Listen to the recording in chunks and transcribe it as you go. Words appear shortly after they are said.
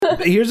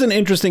Here's an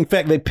interesting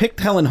fact. They picked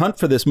Helen Hunt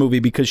for this movie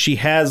because she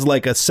has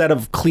like a set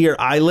of clear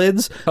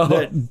eyelids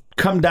that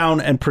come down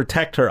and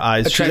protect her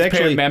eyes. She's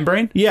transparent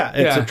membrane? Yeah,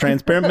 it's a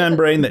transparent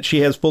membrane that she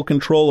has full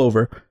control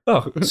over.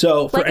 Oh.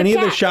 So for Like any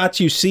of the shots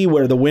you see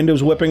where the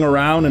window's whipping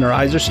around and her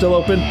eyes are still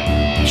open,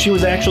 she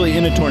was actually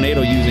in a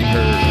tornado using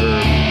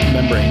her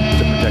membrane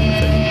to protect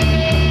her face.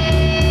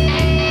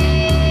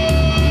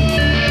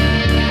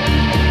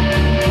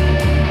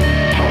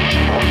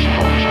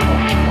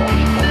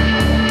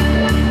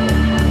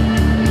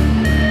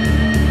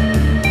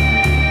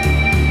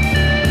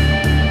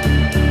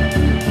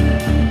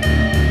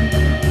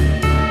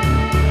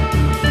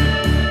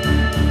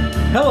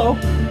 Hello.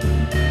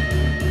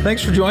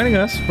 Thanks for joining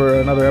us for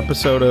another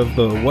episode of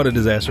the What a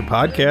Disaster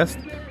podcast,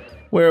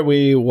 where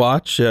we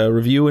watch,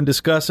 review, and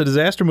discuss a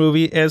disaster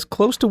movie as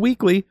close to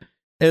weekly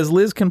as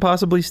Liz can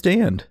possibly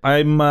stand.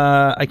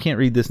 I can't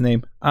read this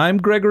name. I'm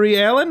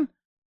Gregory Allen,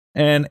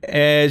 and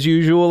as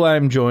usual,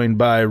 I'm joined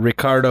by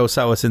Riccardo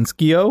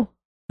Sawasinskio.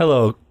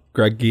 Hello,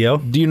 Greg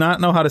Gio. Do you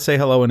not know how to say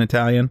hello in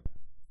Italian?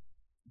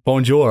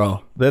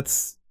 Buongiorno.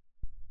 That's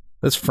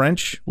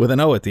French with an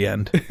O at the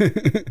end.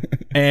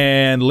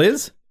 And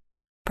Liz?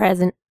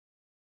 Present.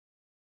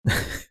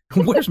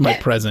 Where's my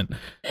present?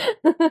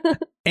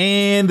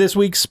 And this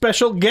week's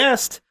special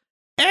guest,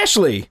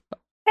 Ashley.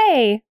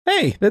 Hey.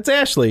 Hey, that's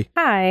Ashley.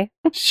 Hi.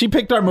 She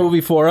picked our movie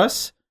for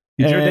us.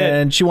 You sure did.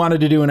 And she wanted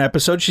to do an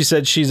episode. She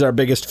said she's our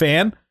biggest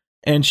fan.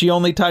 And she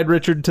only tied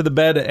Richard to the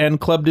bed and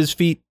clubbed his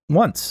feet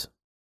once.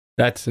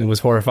 It was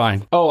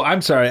horrifying. Oh,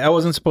 I'm sorry. I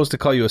wasn't supposed to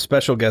call you a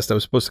special guest. I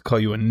was supposed to call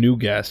you a new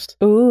guest.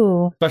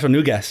 Ooh. Special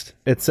new guest.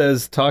 It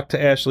says, talk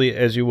to Ashley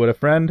as you would a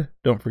friend.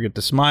 Don't forget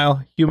to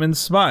smile. Humans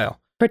smile.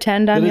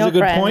 Pretend I'm That is your a good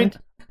friend. point.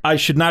 I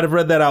should not have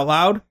read that out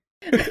loud.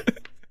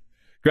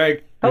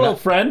 Greg. Hello,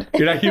 friend.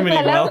 You're not human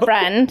Hello, well.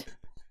 friend.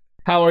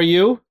 How are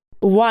you?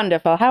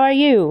 Wonderful. How are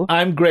you?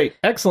 I'm great.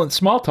 Excellent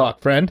small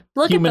talk, friend.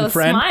 Look Human at those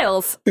friend.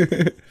 smiles.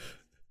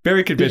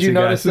 Very Did convincing, you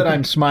notice guys. that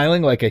I'm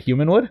smiling like a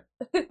human would?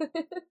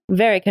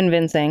 Very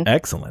convincing.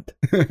 Excellent.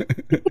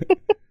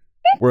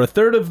 We're a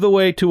third of the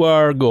way to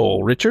our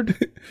goal,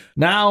 Richard.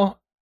 Now,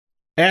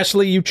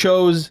 Ashley, you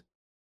chose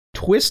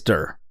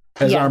Twister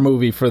as Yeah. our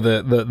movie for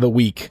the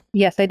week.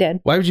 Yes, I did.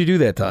 Why would you do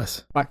that to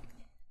us?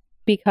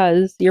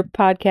 Because your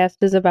podcast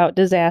is about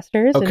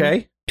disasters. Okay.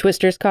 And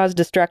twisters cause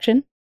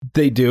destruction.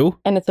 They do.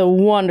 And it's a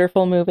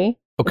wonderful movie.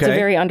 Okay. It's a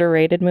very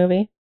underrated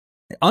movie.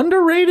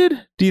 Underrated?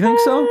 Do you think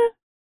so?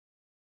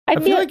 I I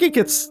feel like it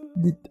gets...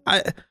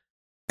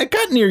 It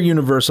got near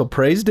universal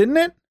praise, didn't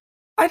it?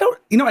 I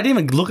didn't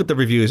even look at the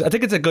reviews. I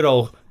think it's a good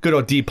old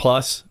D+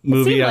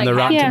 movie seemed on the like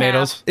Rotten half.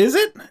 Tomatoes. Is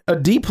it a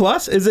D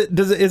plus? Is it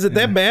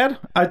that bad?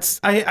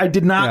 I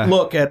did not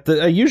look at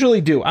the. I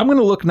usually do. I'm going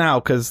to look now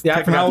because Yeah,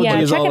 I forgot. technology Yeah,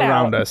 is check all it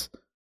around out. us.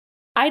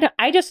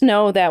 I just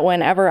know that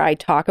whenever I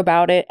talk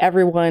about it,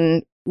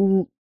 everyone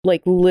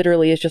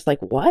literally is just like,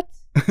 what?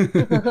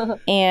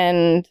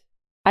 And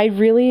I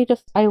really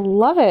I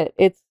love it.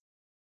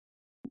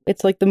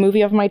 It's like the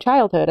movie of my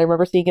childhood. I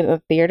remember seeing it in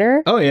the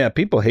theater. Oh yeah,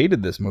 people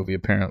hated this movie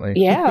apparently.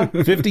 Yeah.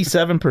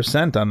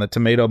 57% on the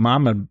tomatometer.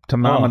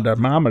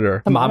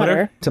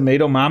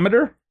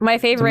 My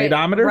favorite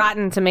Tomatometer?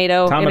 Rotten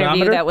Tomato Tomatometer?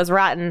 interview that was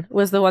rotten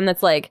was the one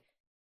that's like,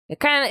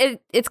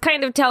 it's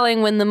kind of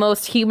telling when the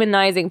most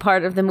humanizing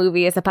part of the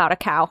movie is about a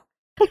cow.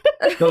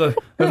 The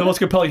most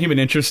compelling human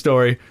interest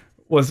story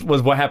was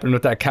what happened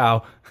with that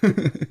cow.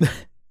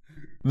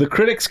 The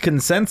critics'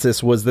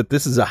 consensus was that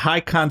this is a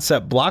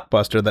high-concept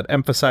blockbuster that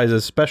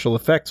emphasizes special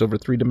effects over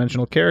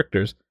three-dimensional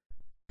characters.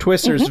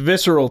 Twister's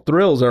visceral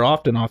thrills are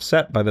often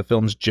offset by the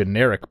film's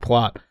generic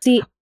plot.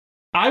 See,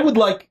 I would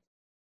like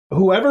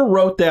whoever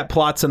wrote that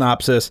plot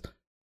synopsis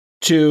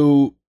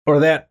or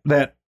that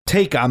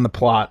take on the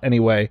plot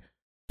anyway,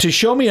 to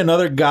show me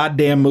another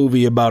goddamn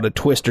movie about a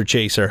twister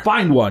chaser.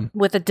 Find one.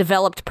 With a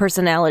developed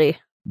personality.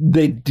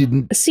 They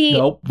didn't. See-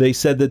 Nope. They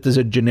said that there's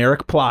a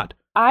generic plot.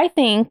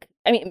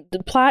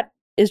 the plot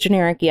is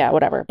generic, yeah,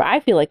 whatever. But I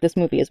feel like this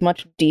movie is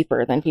much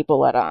deeper than people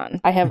let on.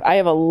 I have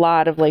a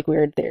lot of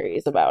weird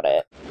theories about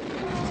it.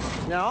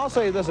 Now, I'll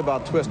say this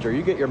about Twister.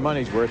 You get your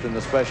money's worth in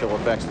the special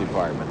effects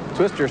department.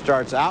 Twister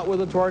starts out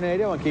with a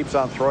tornado and keeps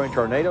on throwing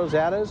tornadoes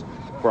at us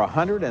for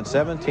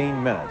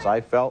 117 minutes.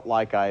 I felt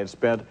like I had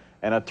spent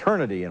an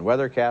eternity in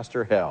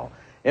Weathercaster hell.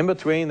 In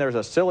between, there's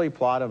a silly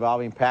plot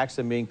involving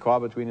Paxton being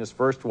caught between his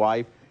first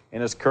wife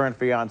and his current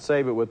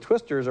fiancée, but with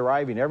twisters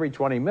arriving every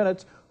 20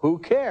 minutes, who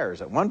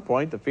cares? At one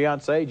point, the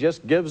fiancée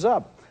just gives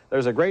up.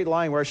 There's a great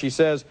line where she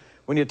says,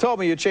 "When you told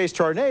me you chased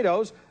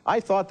tornadoes, I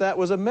thought that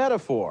was a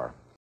metaphor."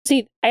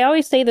 See, I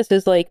always say this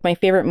is my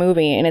favorite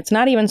movie, and it's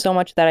not even so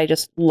much that I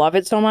just love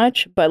it so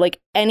much, but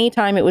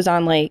anytime it was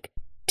on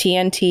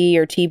TNT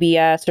or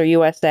TBS or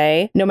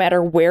USA, no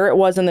matter where it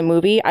was in the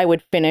movie, I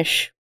would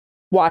finish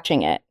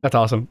watching it. That's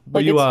awesome.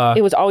 It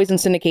was always in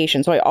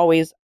syndication, so I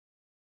always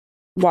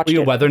watched Were you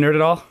it. a weather nerd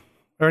at all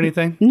or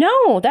anything?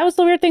 No, that was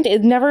the weird thing.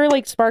 It never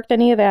sparked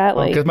any of that.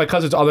 Because my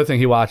cousin's other thing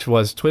he watched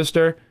was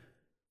Twister,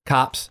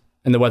 Cops,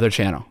 in the Weather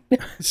Channel.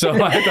 So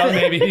I thought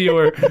maybe you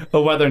were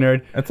a weather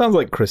nerd. That sounds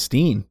like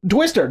Christine.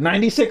 Twister,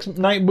 movie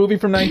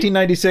from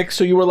 1996.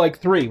 So you were like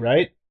 3,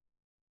 right?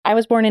 I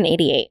was born in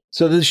 88.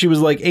 So she was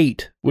like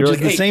 8, which You're is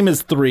like the 8. same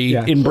as 3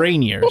 Yeah. in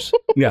brain years.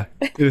 Yeah,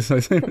 it is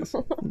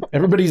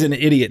Everybody's an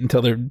idiot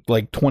until they're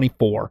like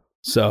 24.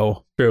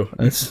 So true.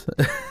 it's,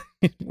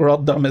 we're all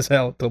dumb as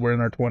hell until we're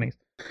in our 20s.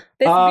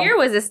 This beer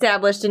was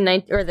established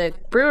or the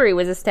brewery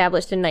was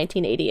established in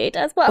 1988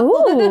 as well.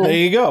 Ooh. There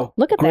you go.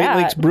 Look at Great that.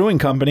 Lakes Brewing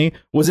Company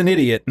was an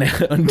idiot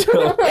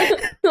until,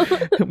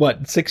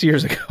 6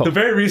 years ago? So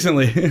very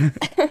recently.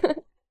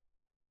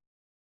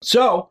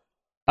 So,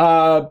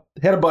 had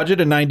a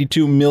budget of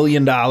 $92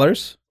 million. A lot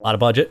of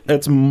budget.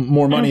 That's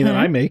more money than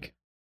I make.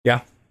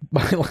 Yeah.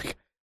 By like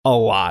a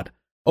lot.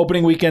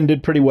 Opening weekend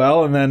did pretty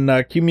well, and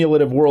then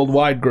cumulative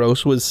worldwide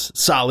gross was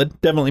solid.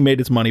 Definitely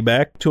made its money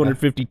back.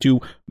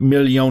 $252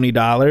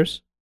 million.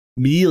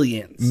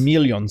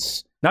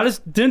 Millions.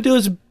 Didn't do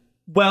as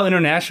well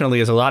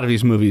internationally as a lot of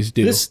these movies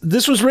do.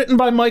 This was written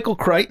by Michael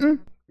Crichton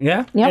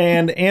Yeah. Yep.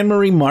 and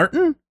Anne-Marie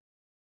Martin.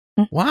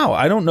 Wow,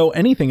 I don't know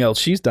anything else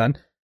she's done.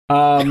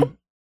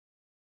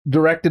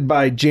 Directed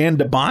by Jan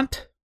de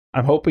Bont.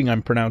 I'm hoping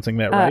I'm pronouncing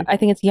that right. I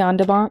think it's Jan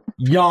de Bont.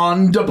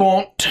 Jan de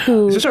Bont.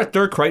 Is this our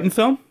third Crichton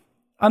film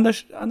on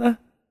the?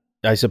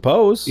 I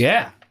suppose.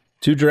 Yeah.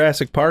 2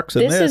 Jurassic Parks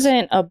in This this.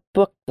 isn't a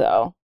book,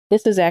 though.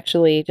 This is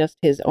actually just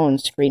his own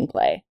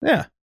screenplay.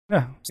 Yeah.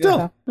 Yeah. Still,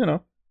 Yeah.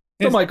 still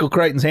It's- Michael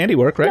Crichton's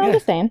handiwork, right? No, I'm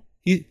just saying.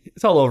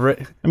 It's all over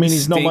it. I mean,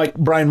 he's no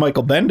Brian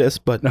Michael Bendis,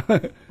 but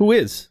who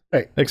is?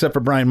 Right. Except for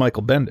Brian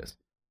Michael Bendis.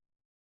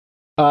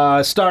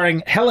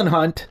 Starring Helen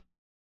Hunt,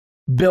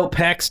 Bill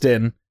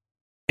Paxton,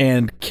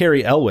 and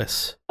Carrie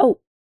Elwes. Oh,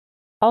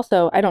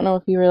 also, I don't know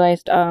if you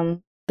realized,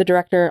 the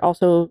director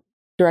also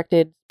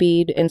directed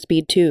Speed and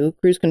Speed 2,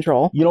 Cruise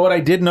Control. You know what? I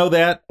did know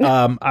that.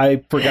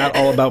 I forgot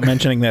all about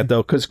mentioning that,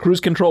 though, because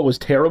Cruise Control was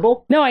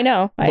terrible, No, I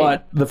know.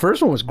 but the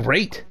first one was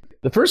great.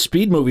 The first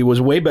Speed movie was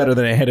way better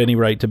than it had any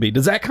right to be.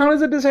 Does that count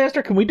as a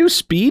disaster? Can we do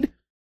Speed?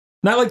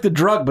 Not like the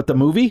drug, but the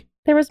movie?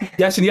 There was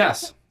Yes and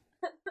yes.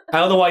 I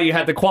don't know why you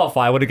had to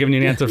qualify. I would have given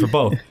you an answer for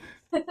both.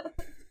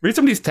 Read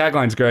some of these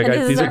taglines, Greg. And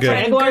this These is are our good.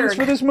 friend Taglines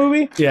for this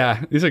movie?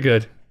 Yeah, these are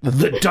good.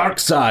 The dark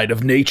side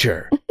of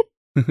nature.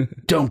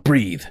 Don't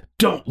breathe.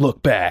 Don't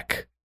look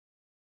back.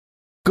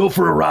 Go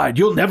for a ride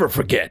you'll never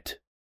forget.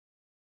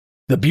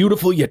 The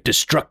beautiful yet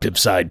destructive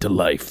side to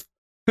life.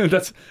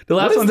 That's the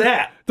last What is one.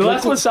 that? The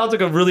last one sounds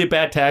like a really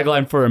bad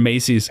tagline for a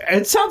Macy's.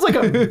 It sounds like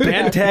a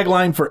bad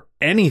tagline for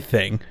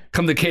anything.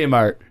 Come to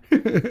Kmart.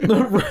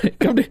 Right.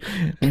 Come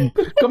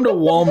to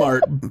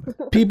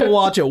Walmart. People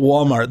watch at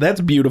Walmart. That's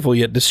beautiful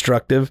yet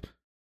destructive.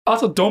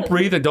 Also, don't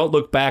breathe and don't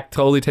look back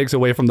totally takes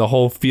away from the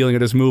whole feeling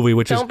of this movie,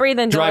 which is Don't breathe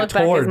and don't drive look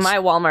back towards. is my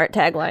Walmart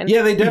tagline.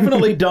 Yeah, they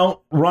definitely don't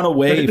run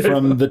away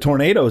from the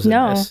tornadoes in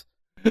No. this.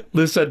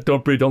 Liz said,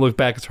 "Don't breathe, don't look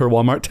back." It's her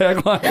Walmart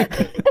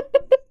tagline.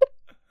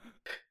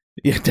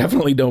 Yeah,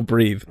 definitely don't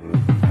breathe.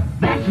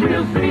 That's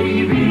real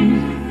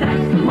savings.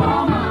 That's the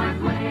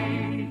Walmart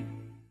way.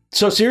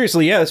 So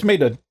seriously, yeah, this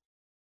made a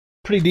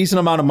pretty decent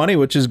amount of money,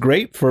 which is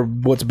great for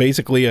what's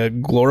basically a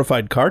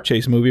glorified car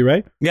chase movie,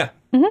 right? Yeah,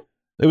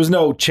 There was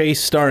no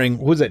chase starring,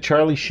 who was that,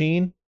 Charlie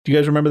Sheen? Do you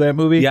guys remember that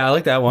movie? yeah, I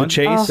like that one. The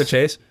Chase? The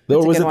Chase, Or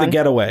That's a was good it one. The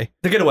Getaway?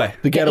 the Getaway.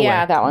 The Getaway.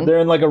 Yeah, that one. They're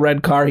in like a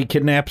red car. He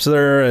kidnaps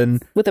her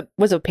and...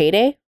 was it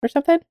Payday or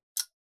something?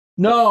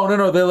 No.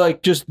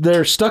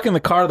 They're stuck in the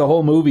car the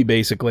whole movie,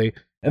 basically.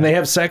 And they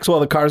have sex while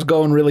the car's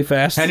going really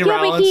fast. Henry Yeah,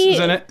 but Rollins he- is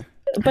in it.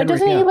 But Henry,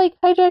 doesn't yeah. he like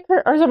hijack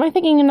her? Or am I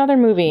thinking another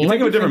movie? You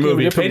think of a different thinking of a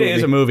movie. different Payday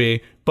is a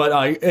movie, but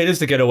it is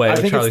The Getaway. I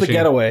with think it's Charlie The Sheen.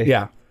 Getaway.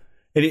 Yeah,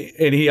 and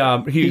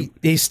he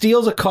He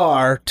steals a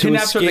car to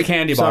Kidnaps her at the escape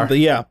candy bar. something.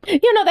 Yeah.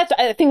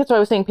 I think that's why I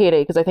was saying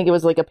Payday, because I think it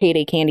was like a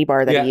Payday candy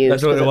bar that Yeah, he used.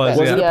 that's what it 'cause of was,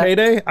 the- Was it a yeah.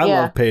 Payday? I Yeah.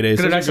 love Paydays. Could've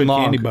Those are done some good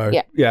candy long. bars.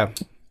 Yeah.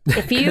 yeah.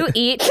 If you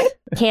eat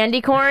candy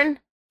corn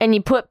and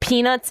you put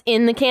peanuts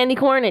in the candy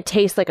corn, it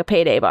tastes like a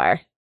Payday bar.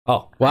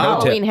 Oh Wow. no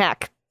tip. Halloween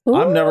hack.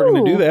 I'm never going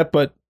to Ooh. do that,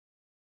 but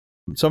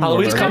some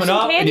Halloween's of coming Some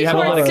up, and candy you have a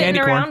corn lot of sitting candy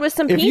around corn. with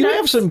some If peanuts. you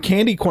have some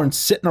candy corn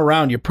sitting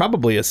around, you're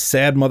probably a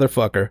sad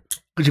motherfucker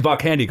Because you bought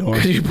candy corn.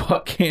 because you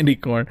bought candy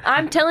corn.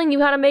 I'm telling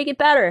you how to make it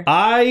better.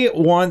 I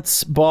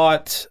once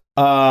bought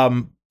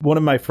one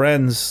of my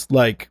friends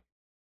like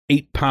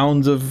 8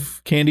 pounds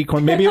of candy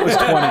corn. Maybe it was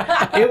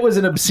 20. It was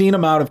an obscene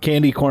amount of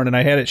candy corn, and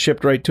I had it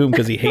shipped right to him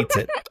because he hates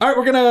it. All right,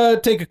 we're going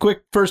to take a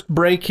quick first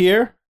break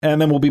here,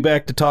 and then we'll be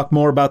back to talk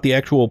more about the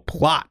actual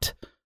plot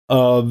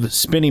of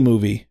Spinny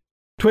Movie.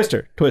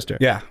 Twister.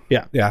 Yeah.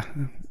 Yeah.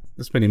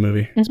 The Spinny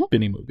movie.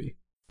 Spinny Movie.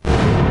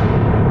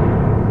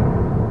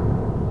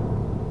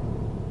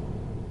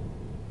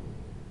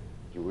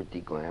 You were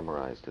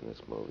deglamorized in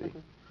this movie.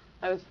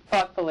 I was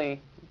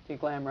thoughtfully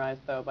deglamorized,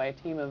 though, by a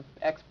team of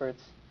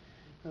experts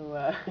who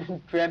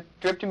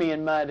dripped me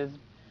in mud as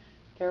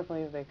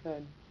carefully as they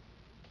could.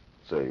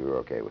 So you were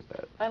okay with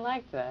that? I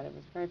liked that. It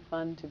was very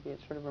fun to be. It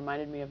sort of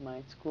reminded me of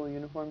my school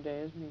uniform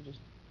days when you just,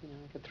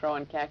 I could throw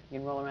on khaki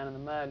and roll around in the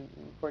mud.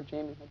 And poor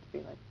Jamie had to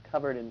be,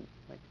 covered in,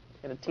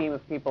 had a team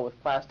of people with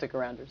plastic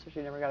around her, so she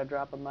never got a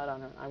drop of mud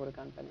on her. I would have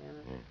gone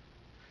bananas.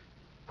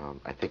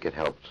 I think it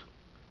helped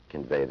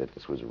convey that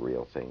this was a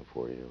real thing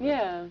for you.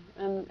 Yeah,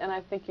 and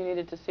I think you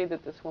needed to see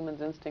that this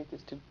woman's instinct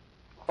is to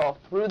crawl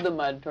through the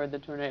mud toward the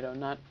tornado,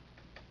 not,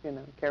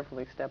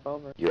 carefully step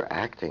over. You're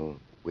acting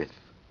with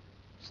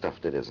stuff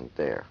that isn't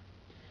there.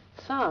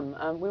 Some.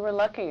 We were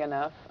lucky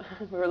enough.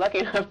 We were lucky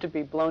enough to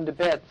be blown to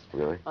bits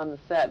Really? on the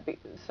set.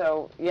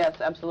 So,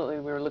 yes, absolutely,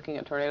 we were looking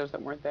at tornadoes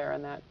that weren't there,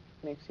 and that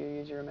makes you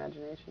use your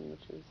imagination,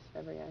 which is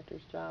every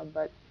actor's job.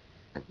 But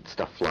And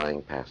stuff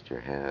flying past your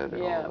head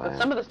and yeah, all but that.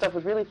 some of the stuff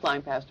was really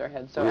flying past our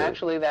heads, so Really?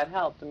 actually that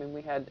helped. I mean,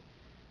 we had,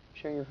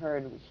 I'm sure you've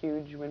heard,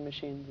 huge wind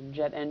machines and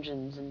jet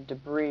engines and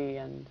debris,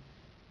 and,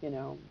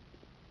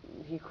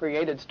 he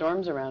created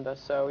storms around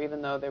us, so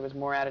even though there was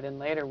more added in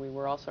later, we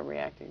were also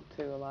reacting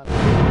to a lot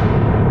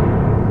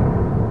of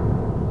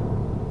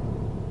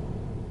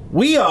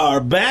We are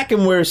back,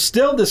 and we're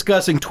still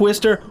discussing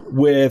Twister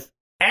with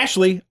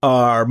Ashley,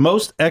 our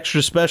most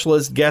extra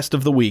specialist guest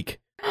of the week.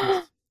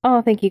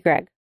 Oh, thank you,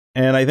 Greg.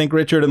 And I think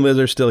Richard and Liz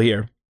are still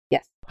here.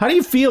 Yes. How do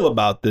you feel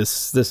about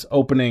this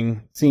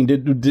opening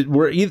scene?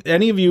 Were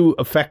any of you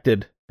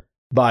affected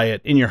by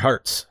it in your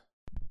hearts?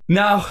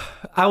 No,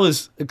 I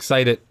was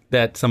excited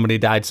that somebody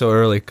died so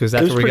early because It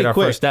that's was where we pretty get our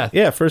quick. first death.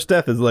 Yeah, first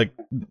death is like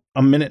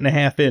a minute and a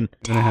half in.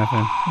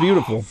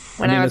 Beautiful.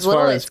 When I was as far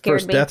little, it as scared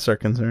first me. deaths are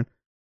concerned.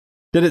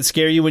 Did it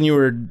scare you when you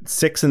were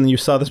 6 and you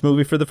saw this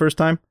movie for the first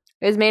time?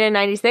 It was made in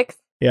 96.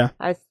 Yeah.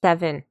 I was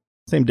 7.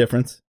 Same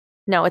difference.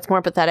 No, it's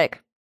more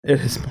pathetic. It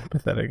is more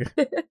pathetic.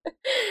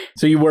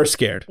 So you were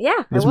scared.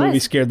 Yeah, This I was. movie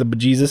scared the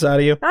bejesus out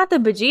of you? Not the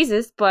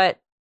bejesus, but,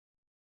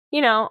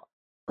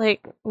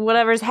 like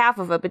whatever's half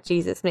of a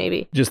bejesus,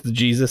 maybe. Just the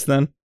Jesus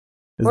then?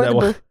 Is Or that the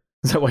why?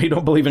 Is that why you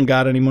don't believe in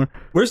God anymore?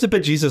 Where's the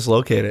bejesus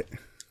located?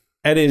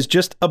 It is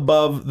just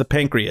above the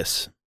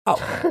pancreas.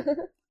 Oh.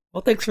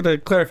 Well, thanks for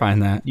clarifying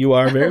that. You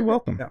are very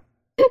welcome. Yeah.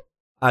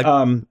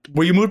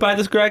 Were you moved by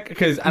this, Greg?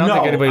 Because I don't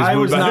think anybody's I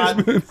moved was by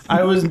not. this.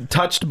 I was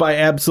touched by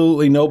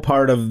absolutely no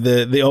part of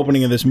the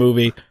opening of this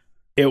movie.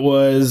 It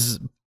was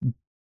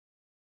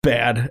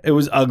bad. It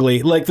was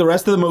ugly. Like the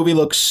rest of the movie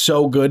looks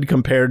so good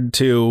compared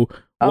to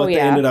what they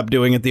ended up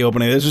doing at the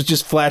opening. This was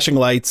just flashing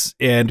lights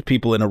and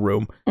people in a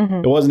room.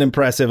 Mhm. It wasn't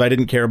impressive. I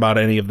didn't care about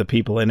any of the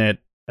people in it.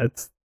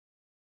 It's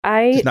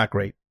not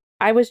great.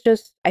 I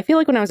feel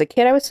like when I was a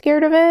kid, I was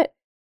scared of it.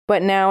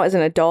 But now as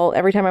an adult,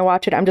 every time I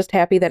watch it, I'm just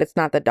happy that it's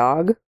not the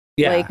dog.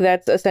 Yeah. Like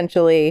that's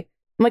essentially,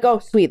 I'm like, oh,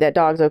 sweet, that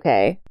dog's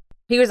okay.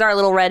 He was our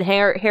little red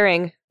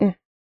herring.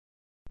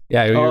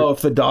 Yeah. Oh,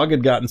 if the dog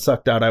had gotten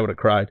sucked out, I would have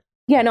cried.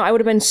 Yeah, no, I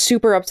would have been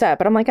super upset,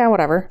 but I'm like,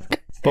 whatever.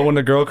 But when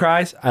the girl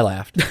cries, I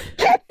laughed.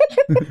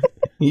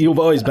 You've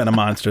always been a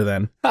monster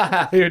then.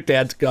 Your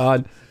dad's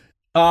gone.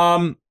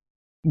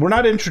 We're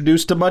not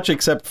introduced to much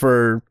except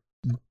for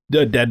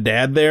the dead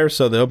dad there,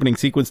 so the opening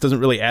sequence doesn't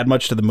really add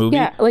much to the movie.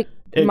 Yeah, like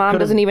It mom could've-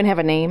 doesn't even have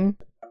a name.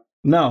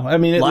 No, I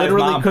mean, it Live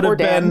literally mom. could Or have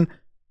dad. been.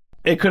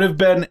 It could have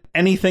been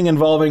anything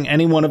involving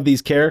any one of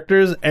these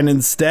characters, and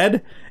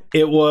instead,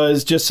 it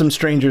was just some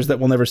strangers that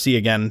we'll never see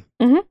again.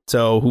 Mhm.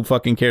 So who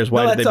fucking cares?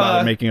 Why No, did they that's,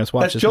 bother making us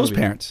watch That's this Joe's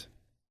movie? parents.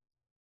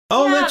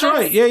 Oh, Yeah, that's that's-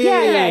 right.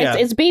 Yeah.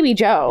 It's baby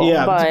Joe.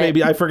 Yeah, but it's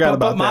baby. I forgot But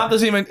about mom that.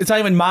 doesn't even. It's not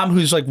even mom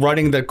who's like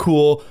running the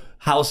cool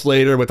house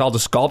later with all the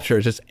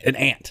sculptures. It's an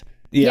aunt.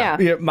 Yeah.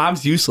 Yeah,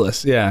 mom's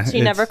useless. Yeah. She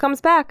never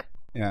comes back.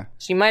 Yeah.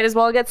 She might as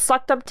well get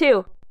sucked up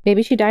too.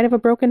 maybe she died of a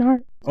broken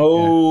heart.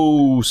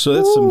 Oh, so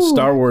that's some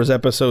Star Wars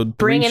episode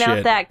 3 Bringing shit.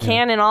 out that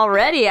canon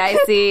already, I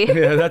see.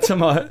 Yeah, that's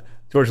some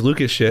George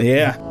Lucas shit.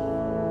 Yeah.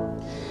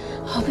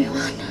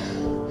 Obi-Wan.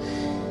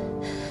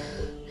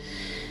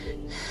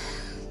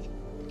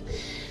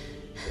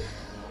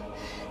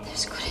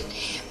 There's good in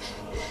him.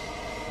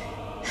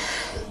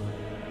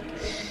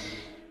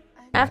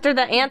 After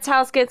the aunt's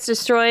house gets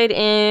destroyed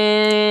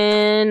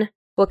in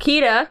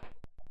Wakita,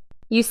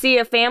 you see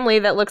a family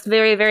that looks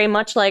very, very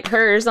much like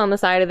hers on the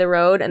side of the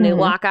road, and they Mhm.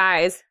 lock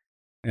eyes.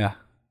 Yeah.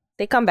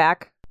 They come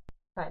back.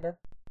 Kind of.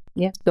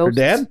 Yeah. Her Ghosts.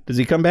 dad? Does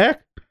he come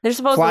back? They're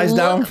supposed Flies to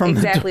down look from the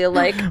exactly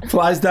alike.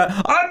 Flies down.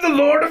 I'm the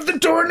Lord of the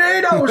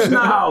Tornadoes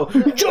now.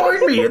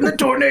 Join me in the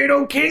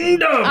Tornado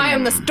Kingdom. I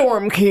am the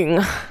Storm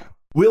King.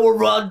 We'll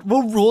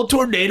rule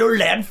Tornado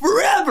Land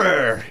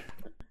forever.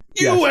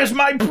 You as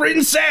my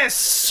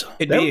princess.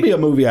 It'd That would be a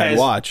movie I'd as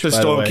watch. The by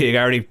the Storm way. King.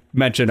 I already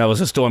mentioned I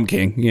was a Storm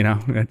King. You know,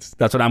 that's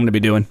what I'm going to be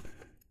doing.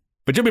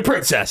 But you'll be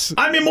princess.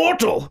 I'm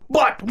immortal,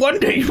 but one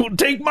day you'll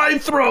take my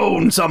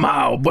throne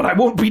somehow, but I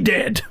won't be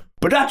dead.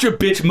 But not your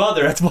bitch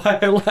mother. That's why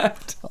I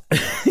left.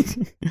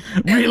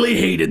 Really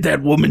hated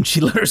that woman. She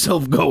let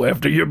herself go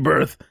after your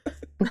birth.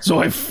 So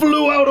I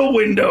flew out a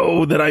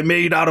window that I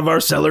made out of our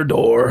cellar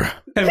door.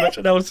 I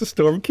mentioned I was the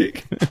Storm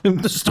King.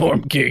 The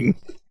Storm King.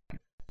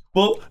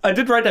 Well, I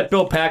did write that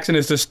Bill Paxton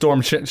is the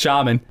Storm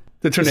Shaman.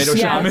 The Tornado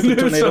Yeah, Shaman. the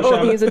Tornado So-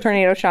 Shaman. He's a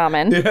tornado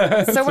shaman.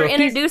 Yeah. So we're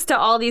introduced to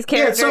all these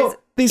characters. so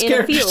these in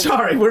characters. a field.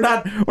 Sorry, we're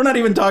not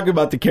even talking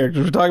about the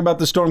characters. We're talking about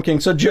the Storm King.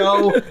 So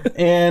Joe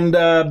and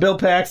Bill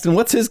Paxton.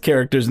 What's his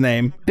character's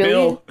name?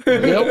 Bill.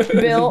 Bill.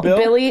 Bill, Bill?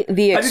 Billy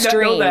the I did not know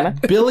Extreme.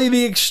 that. Billy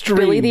the Extreme.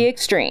 Billy the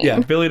Extreme. Yeah,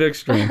 Billy the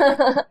Extreme.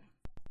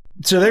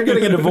 So they're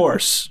getting a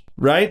divorce,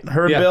 right?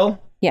 Her and Yeah.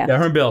 Bill. Yeah,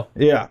 her and Bill.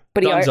 Yeah.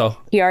 But Dunzo.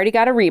 he already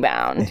got a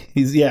rebound.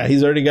 He's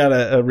already got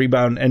a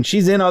rebound, and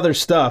she's in other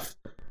stuff,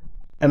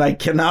 and I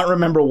cannot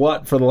remember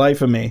what for the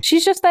life of me.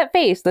 She's just that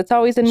face that's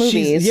always in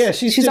movies.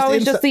 She's just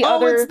always just the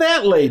other. Oh, it's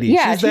that lady.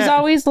 Yeah, she's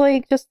always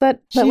like just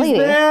that lady.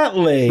 That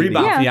lady.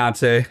 Rebound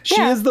fiance.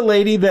 She is the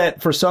lady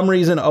that, for some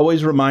reason,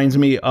 always reminds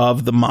me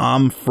of the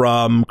mom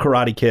from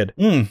Karate Kid.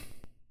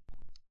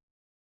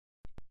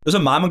 There's a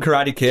mom in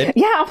Karate Kid.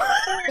 Yeah.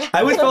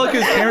 I always felt like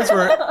his parents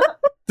were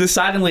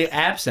decidedly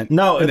absent.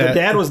 No, the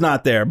dad was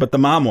not there, but the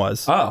mom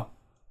was. Oh.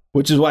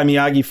 Which is why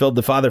Miyagi filled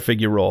the father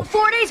figure role.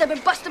 4 days I've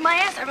been busting my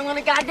ass. I haven't learned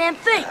a goddamn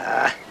thing.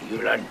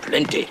 You learn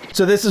plenty.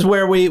 So this is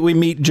where we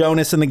meet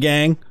Jonas and the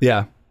gang.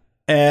 Yeah.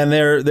 And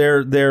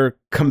they're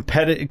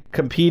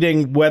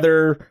competing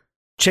weather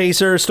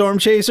storm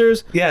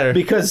chasers. Yeah.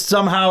 Because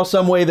somehow,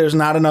 some way, there's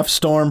not enough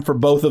storm for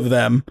both of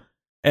them.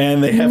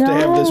 And they have to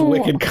have this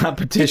wicked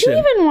competition.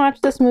 Did you even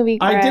watch this movie,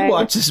 Greg? I did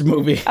watch this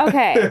movie.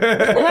 Okay.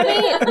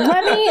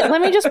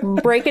 let me just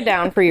break it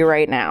down for you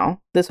right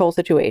now, this whole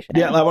situation.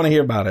 Yeah, I want to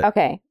hear about it.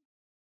 Okay.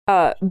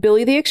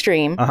 Billy the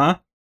Extreme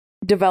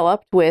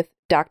developed with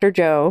Dr.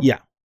 Joe. Yeah.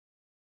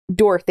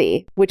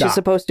 Dorothy, which is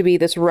supposed to be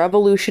this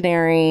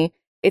revolutionary.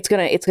 It's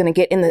gonna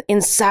get in the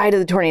inside of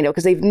the tornado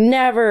because they've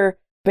never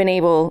been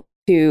able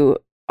to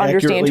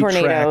understand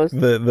accurately tornadoes.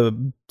 Track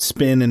the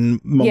spin and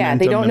momentum. Yeah,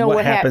 they don't know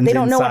what happens. They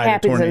don't know what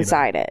happens tornado.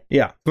 Inside it.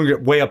 Yeah, we'll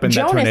get way up in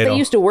Jonas, that tornado. they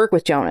used to work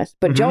with Jonas,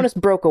 but Jonas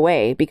broke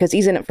away because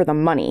he's in it for the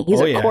money.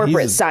 He's a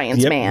corporate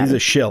science man. He's a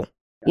shill.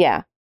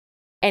 Yeah,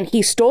 and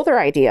he stole their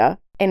idea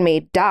and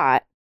made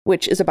Dot,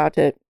 which is about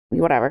to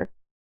whatever.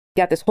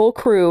 Got this whole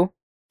crew,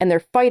 and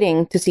they're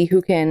fighting to see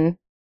who can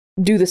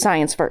do the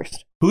science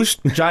first. Whose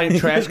giant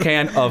trash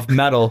can of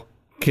metal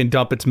can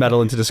dump its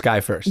metal into the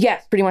sky first?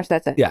 Yes, pretty much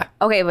that's it. Yeah.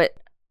 Okay, but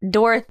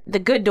the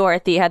good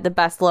Dorothy had the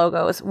best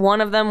logos.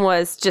 One of them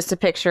was just a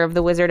picture of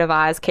the Wizard of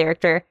Oz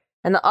character,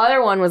 and the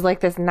other one was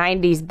like this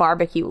 90s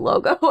barbecue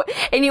logo.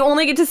 And you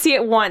only get to see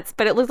it once,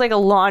 but it looks like a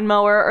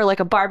lawnmower or like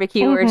a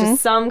barbecue or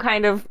just some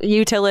kind of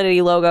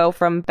utility logo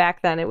from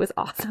back then. It was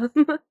awesome.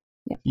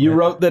 You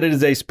wrote that it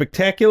is a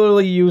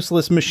spectacularly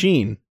useless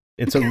machine.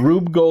 It's a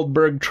Rube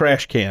Goldberg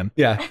trash can.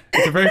 Yeah.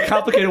 It's a very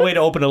complicated way to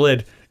open a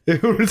lid.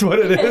 It's what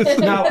it is.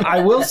 Now,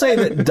 I will say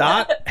that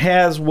Dot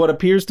has what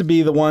appears to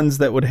be the ones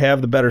that would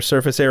have the better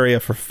surface area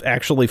for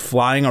actually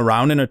flying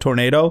around in a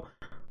tornado.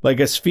 Like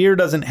a sphere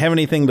doesn't have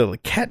anything to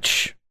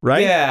catch,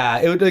 right? Yeah.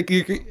 It would, like,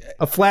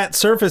 a flat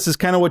surface is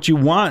kind of what you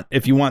want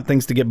if you want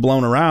things to get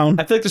blown around.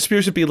 I feel like the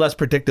sphere should be less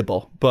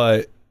predictable,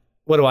 but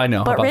what do I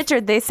know? But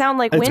Richard, they sound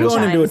like it's wind going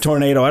chimes. into a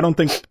tornado. I don't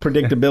think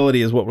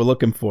predictability is what we're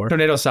looking for.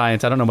 Tornado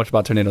science. I don't know much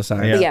about tornado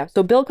science. Yeah.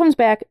 So Bill comes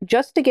back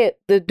just to get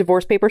the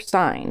divorce papers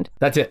signed.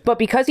 That's it. But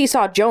because he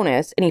saw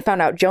Jonas and he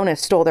found out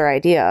Jonas stole their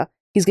idea,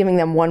 he's giving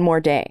them one more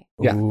day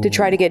to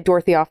try to get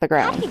Dorothy off the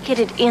ground. How do you get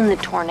it in the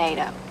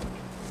tornado?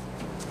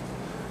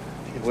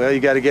 Well, you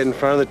got to get in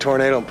front of the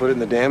tornado and put it in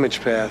the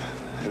damage path,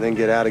 and then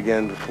get out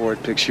again before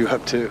it picks you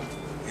up too.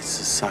 It's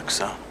the suck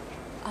zone.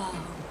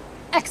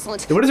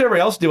 Excellent. What does everybody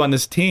else do on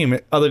this team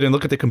other than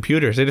look at the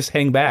computers? They just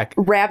hang back.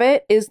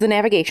 Rabbit is the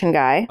navigation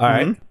guy. All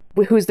right.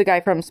 Who's the guy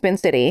from Spin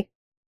City?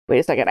 Wait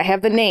a second. I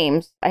have the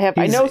names.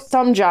 I know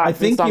some jobs. I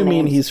think you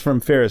mean he's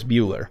from Ferris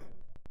Bueller.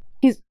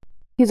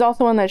 He's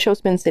also on that show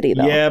Spin City,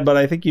 though. Yeah, but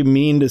I think you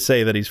mean to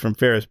say that he's from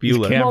Ferris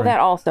Bueller. Well, that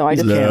also. I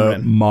just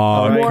Cameron.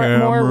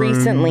 more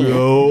recently.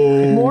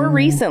 No. More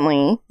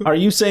recently. Are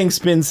you saying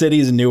Spin City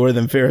is newer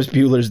than Ferris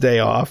Bueller's Day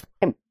Off?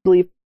 I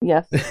believe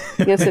yes.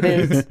 Yes, it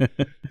is.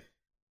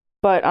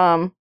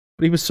 But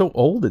he was so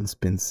old in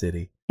Spin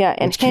City. Yeah,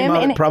 and which came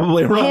out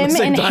probably around the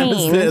same time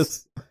as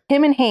this.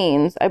 Him and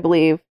Haynes, I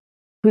believe,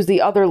 who's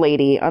the other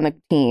lady on the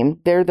team.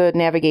 They're the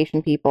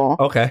navigation people.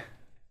 Okay.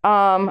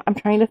 I'm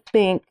trying to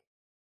think.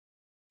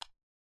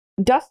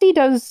 Dusty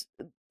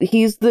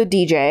he's the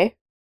DJ.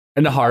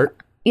 And the heart.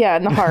 Yeah,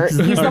 and the heart.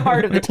 He's the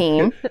heart of the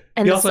team.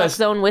 And the Suck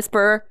Zone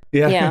Whisperer.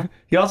 Yeah.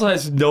 He also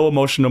has no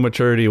emotional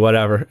maturity,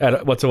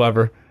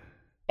 whatsoever.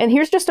 And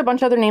here's just a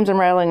bunch of other names I'm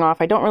rattling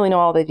off. I don't really know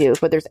all they do,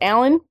 but there's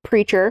Alan,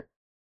 Preacher,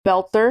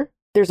 Belzer.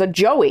 There's a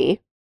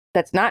Joey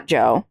that's not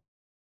Joe.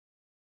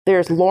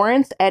 There's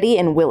Lawrence, Eddie,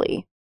 and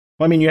Willie.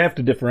 Well, I mean, you have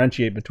to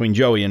differentiate between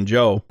Joey and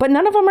Joe. But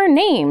none of them are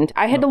named.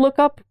 I had to look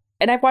up,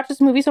 and I've watched this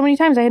movie so many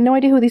times, I had no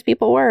idea who these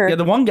people were. Yeah,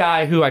 the one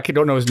guy who I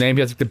don't know his name,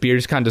 he has like the beard,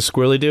 he's kind of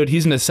squirrely dude.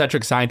 He's an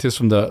eccentric scientist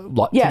from the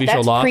TV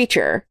show Lost.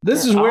 Preacher.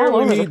 This is where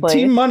we meet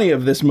Team Money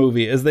of this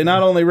movie, as they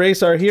not only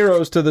race our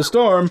heroes to the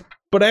storm,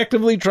 but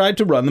actively tried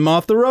to run them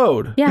off the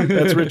road. Yeah.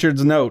 That's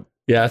Richard's note.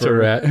 Yeah, that's where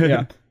we're at.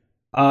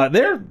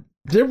 Yeah.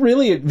 They're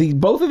really,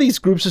 both of these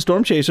groups of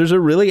storm chasers are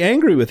really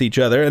angry with each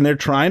other, and they're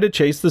trying to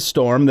chase the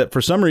storm that for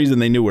some reason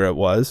they knew where it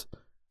was.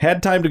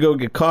 Had time to go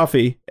get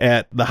coffee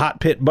at the Hot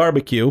Pit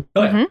Barbecue.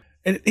 Oh, yeah.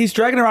 And he's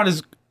dragging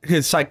around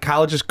his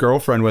psychologist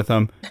girlfriend with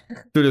him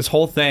through this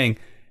whole thing.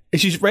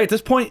 And she's right at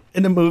this point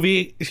in the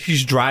movie,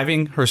 she's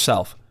driving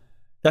herself.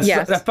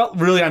 That felt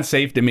really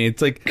unsafe to me.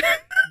 It's like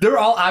they're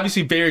all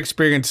obviously very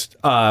experienced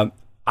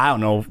I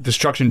don't know,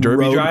 destruction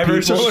derby Road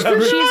drivers or people.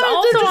 whatever. She's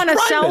also just on a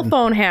cell driving.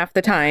 phone half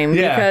the time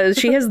Yeah. because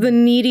she has the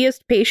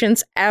neediest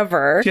patience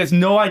ever. She has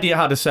no idea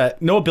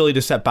no ability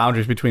to set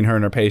boundaries between her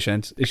and her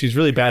patients. She's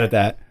really bad at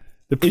that.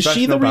 Is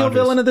she the real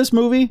villain of this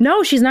movie?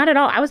 No, she's not at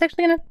all. I was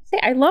actually going to say,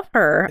 I love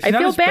her. She's I not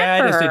feel as bad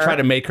for as her. they try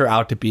to make her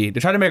out to be. They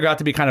try to make her out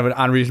to be kind of an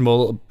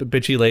unreasonable,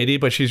 bitchy lady,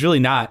 but she's really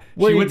not.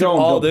 Where She you went through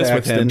going, all Bill this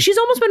with Paxton? him. She's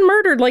almost been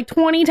murdered like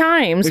 20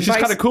 times. She's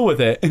by- kind of cool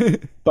with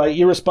it. By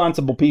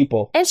irresponsible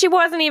people. And she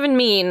wasn't even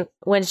mean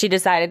when she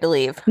decided to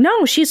leave.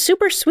 No, she's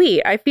super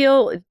sweet. I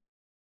feel,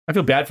 I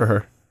feel bad for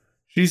her.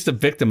 She's the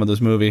victim of this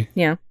movie.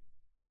 yeah.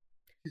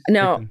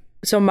 No,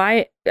 so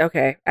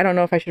okay, I don't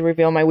know if I should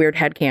reveal my weird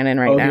headcanon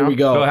right now. Here we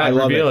go. Go ahead, I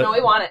love reveal it. it. No,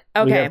 we want it.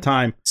 We Okay, have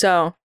time.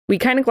 so we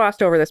kind of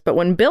glossed over this, but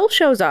when Bill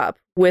shows up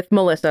with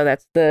Melissa,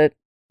 that's the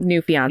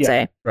new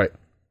fiance. Right.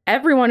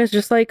 Everyone is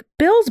just like,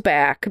 Bill's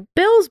back,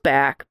 Bill's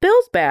back,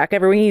 Bill's back.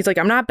 Everyone, he's like,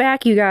 I'm not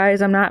back, you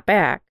guys, I'm not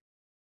back.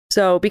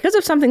 So because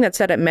of something that's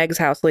said at Meg's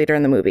house later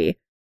in the movie,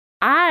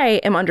 I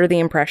am under the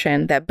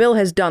impression that Bill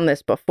has done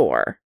this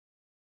before.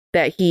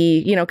 That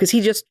he, because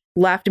he just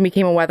left and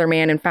became a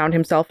weatherman and found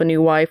himself a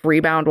new wife,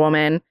 Rebound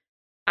Woman.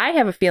 I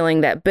have a feeling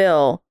that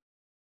Bill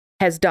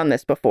has done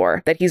this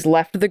before, that he's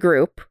left the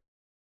group.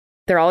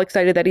 They're all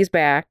excited that he's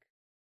back.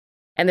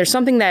 And there's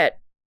something that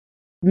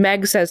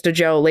Meg says to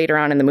Joe later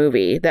on in the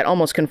movie that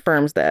almost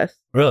confirms this.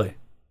 Really?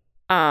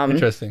 Um,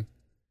 Interesting.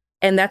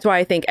 and that's why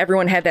I think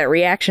everyone had that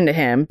reaction to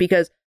him,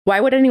 because why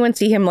would anyone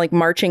see him like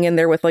marching in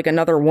there with like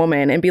another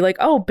woman and be like,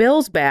 oh,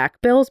 Bill's back,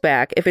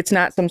 if it's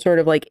not some sort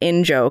of like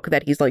in joke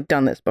that he's like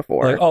done this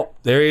before. Like, oh,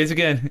 there he is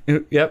again.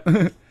 Yep.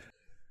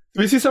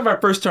 We see some of our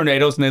first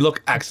tornadoes and they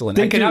look excellent.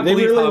 They I cannot do. They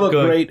believe really how look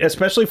good. great,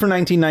 especially for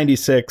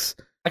 1996.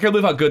 I can't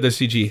believe how good the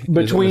CG is in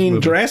this Between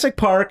movie. Jurassic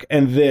Park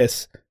and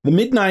this, the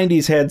mid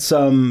 90s had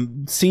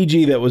some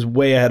CG that was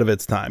way ahead of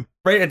its time.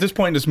 Right at this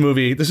point in this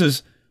movie, this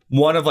is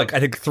one of like I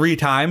think 3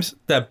 times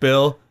that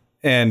Bill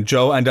and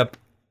Joe end up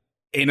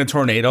in a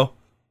tornado,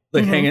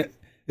 like hanging.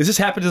 Does this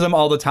happen to them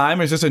all the time,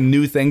 or is this a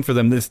new thing for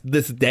them this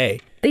day?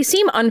 They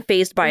seem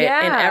unfazed by it in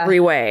Yeah. every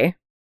way.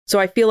 So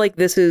I feel like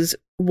this is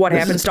what This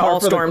happens is to par all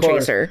for the Storm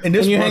course. Chaser. And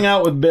this When you one- hang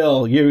out with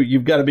Bill,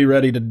 you've got to be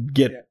ready to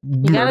get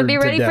You gotta be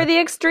ready for the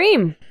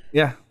extreme.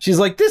 Yeah, She's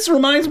like, this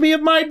reminds me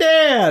of my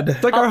dad.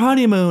 it's like our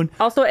honeymoon.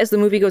 Also, as the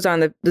movie goes on,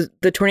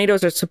 the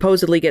tornadoes are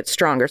supposedly get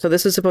stronger. So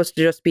this is supposed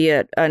to just be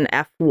an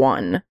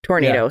F1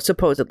 tornado, Yeah.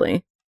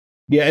 supposedly.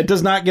 Yeah, it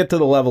does not get to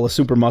the level of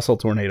super muscle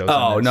tornadoes.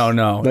 Oh, in this.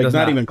 no, it Like does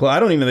not not. even close. I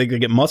don't even think they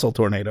get muscle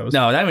tornadoes.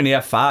 No, not even the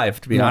F5.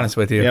 To be No. honest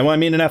with you. Yeah, well, I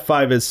mean, an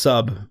F5 is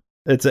sub.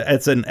 It's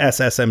an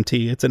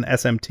SSMT. It's an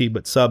SMT,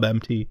 but sub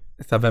MT.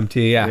 Sub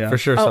MT. Yeah, Yeah. for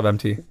sure. Oh. Sub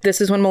MT.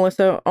 This is when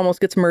Melissa almost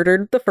gets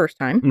murdered the first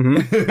time.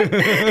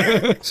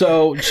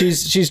 So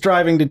she's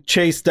driving to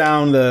chase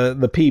down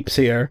the peeps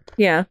here,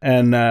 Yeah.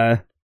 and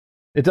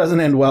it doesn't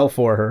end well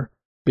for her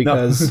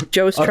because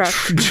Joe's a truck.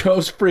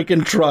 Joe's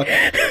freaking truck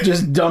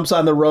just dumps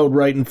on the road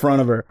right in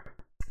front of her.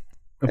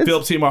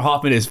 Philip Seymour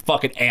Hoffman is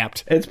fucking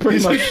amped. It's pretty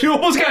He's much. like, you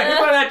almost got hit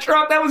by that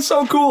truck. That was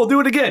so cool. Do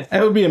it again.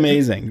 That would be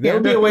amazing. That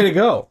would be a way to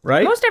go,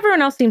 right? Most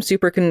everyone else seems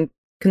super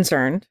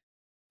concerned.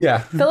 Yeah.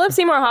 Philip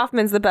Seymour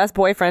Hoffman's the best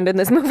boyfriend in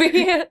this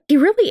movie. He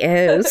really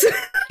is.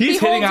 He He's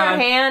hitting holds her on.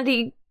 hand.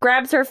 He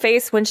grabs her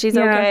face when she's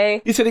Yeah.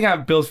 okay. He's hitting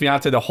on Bill's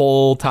fiance the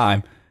whole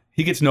time.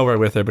 He gets nowhere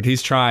with her, but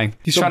he's trying.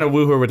 He's trying to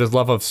woo her with his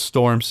love of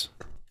storms.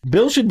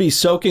 Bill should be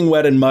soaking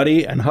wet and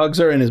muddy and hugs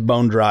her and is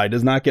bone dry.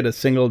 Does not get a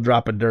single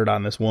drop of dirt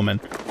on this woman.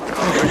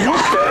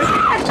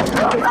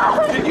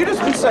 Did you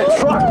just miss that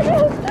truck?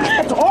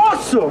 That's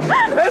awesome!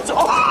 That's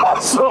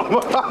awesome!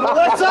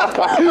 Melissa!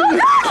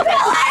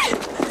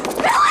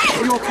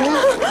 Are you okay?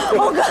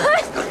 Oh,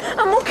 God.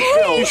 I'm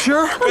okay. You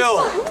sure?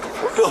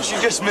 Bill, she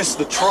just missed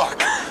the truck.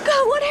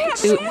 God, what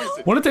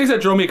happened? One of the things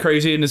that drove me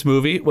crazy in this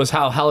movie was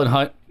how Helen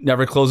Hunt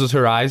never closes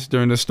her eyes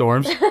during the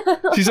storms.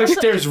 She's like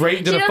stares right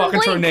into She the doesn't fucking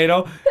blink.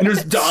 tornado, and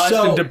there's dust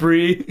So- and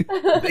debris.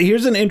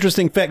 Here's an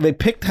interesting fact. They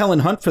picked Helen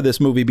Hunt for this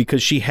movie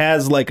because she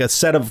has like a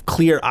set of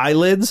clear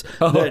eyelids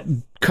that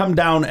come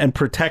down and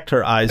protect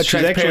her eyes. A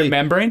transparent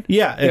membrane?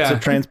 Yeah, it's Yeah. a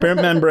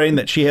transparent membrane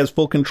that she has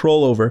full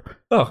control over.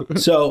 Oh,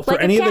 So for Like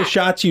a any of the cat.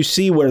 shots you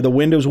see where the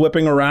window's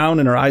whipping around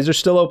and her eyes are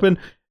still open,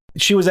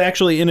 she was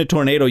actually in a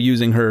tornado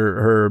using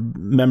her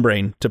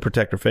membrane to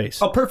protect her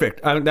face. oh,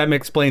 perfect. That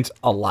explains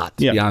a lot,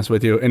 to Yeah. be honest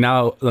with you. And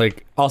now,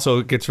 like,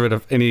 also gets rid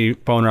of any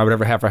boner I would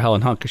ever have for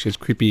Helen Hunt because she has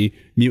creepy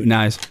mutant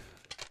eyes.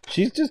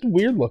 She's just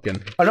weird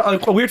looking.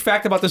 A weird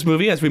fact about this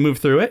movie as we move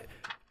through it,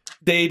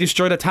 they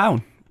destroyed a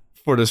town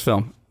for this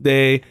film.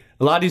 A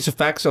lot of these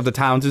effects of the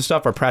towns and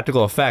stuff are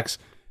practical effects,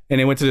 and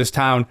they went to this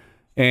town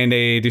and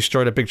they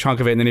destroyed a big chunk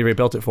of it and then they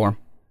rebuilt it for them.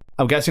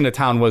 I'm guessing the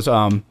town was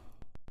I'm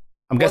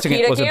guessing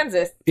it Waukeeta, was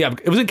Kansas. yeah,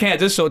 it was in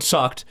Kansas, so it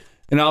sucked.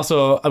 And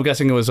also, I'm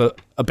guessing it was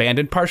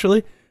abandoned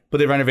partially, but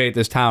they renovated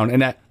this town.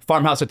 And that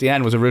farmhouse at the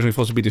end was originally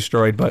supposed to be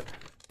destroyed, but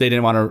they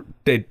didn't want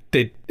to.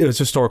 It was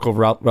historical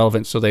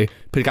relevance, so they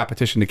got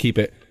petition to keep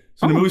it.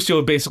 So the movie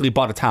studio basically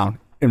bought a town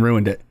and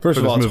ruined it. First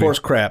for of all, this it's movie. horse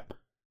crap.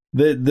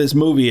 This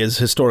movie is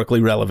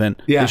historically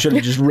relevant. Yeah. They should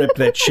have just ripped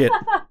that shit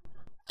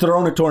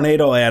thrown a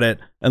tornado at it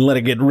and let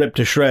it get ripped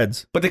to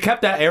shreds. But they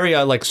kept that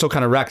area like still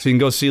kind of wrecked, so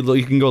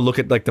you can go look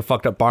at like the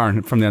fucked up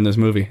barn from the end of this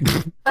movie. Boy,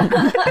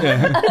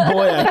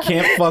 I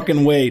can't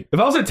fucking wait. If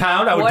I was in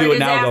town, I would do it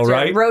now, though,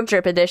 right? Road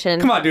trip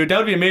edition. Come on, dude, that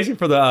would be amazing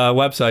for the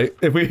website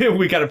if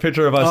we got a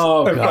picture of us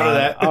in front of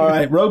that. All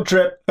right, road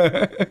trip.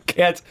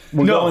 Kansas.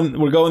 We're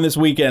going this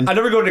weekend. I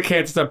never go to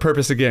Kansas on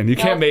purpose again. You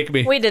can't make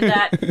me. We did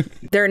that.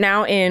 They're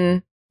now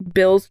in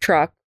Bill's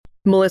truck.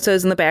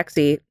 Melissa's in the back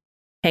seat,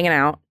 hanging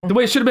out. The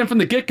way it should have been from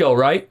the get-go,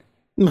 right?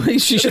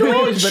 She should have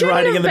always been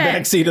riding in the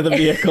back seat of the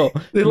vehicle.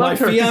 My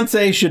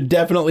fiance should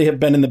definitely have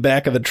been in the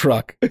back of the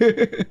truck.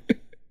 It's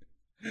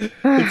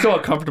so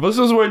uncomfortable.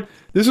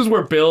 This is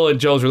where Bill and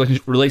Joe's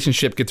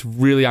relationship gets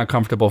really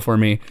uncomfortable for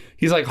me.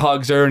 He's like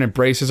hugs her and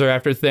embraces her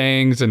after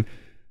things and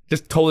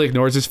just totally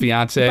ignores his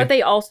fiance. But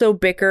they also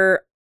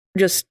bicker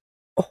just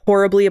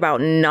horribly about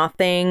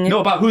nothing. No,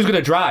 about who's going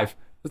to drive.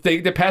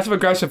 They passive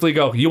aggressively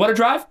go, you want to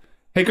drive?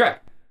 Hey, Greg,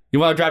 you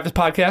want to drive this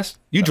podcast?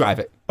 You drive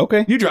it.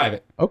 Okay. You drive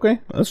it.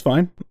 Okay, that's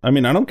fine. I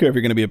mean, I don't care if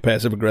you're going to be a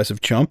passive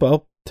aggressive chump.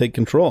 I'll take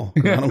control.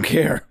 I don't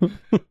care.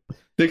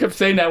 They kept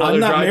saying that while I'm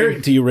they're not driving.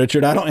 married to you,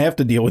 Richard. I don't have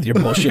to deal with your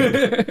bullshit.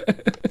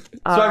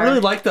 So I really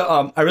like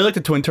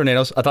the twin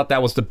tornadoes. I thought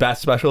that was the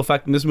best special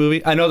effect in this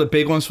movie. I know the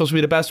big one's supposed to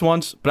be the best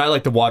ones, but I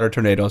like the water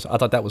tornadoes. I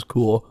thought that was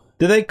cool.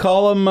 Do they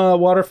call them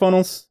water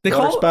funnels?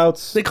 Water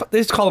spouts? They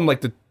just call them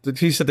like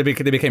he said they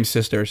became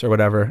sisters or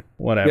whatever.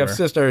 Whatever. We have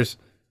sisters.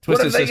 What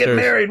Twisted if they sisters. get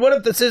married? What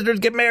if the sisters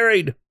get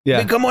married?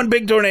 Yeah. Become one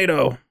big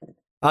tornado.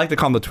 I like to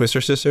call them the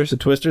Twister sisters. The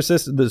Twister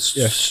sisters? The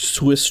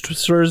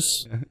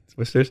Swisters?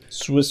 Twisters.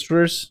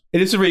 Swisters?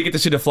 And this is where you get to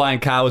see the flying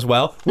cow as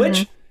well,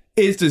 which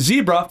is the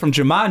zebra from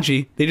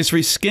Jumanji. They just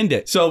reskinned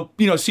it. So,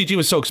 CG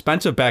was so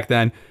expensive back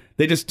then.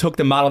 They just took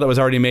the model that was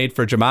already made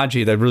for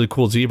Jumanji, that really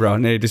cool zebra,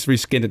 and they just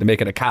reskinned it to make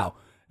it a cow.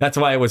 That's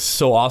why it was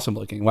so awesome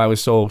looking, why it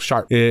was so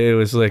sharp. It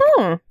was like,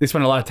 they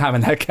spent a lot of time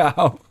on that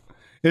cow.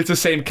 It's the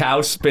same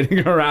cow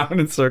spinning around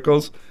in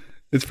circles.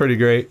 It's pretty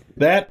great.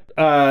 That,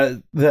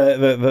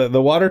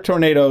 the water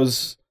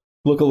tornadoes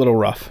look a little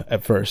rough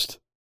at first.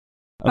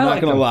 I'm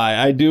not going to lie.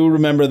 I do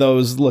remember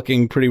those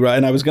looking pretty rough,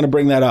 and I was going to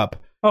bring that up.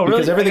 Oh, really?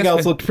 Because everything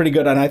else looked pretty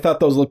good, and I thought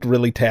those looked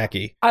really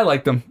tacky. I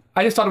liked them.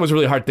 I just thought it was a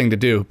really hard thing to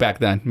do back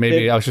then.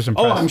 Maybe I was just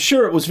impressed. Oh, I'm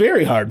sure it was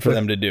very hard for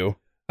them to do.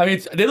 I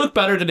mean, they look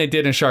better than they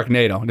did in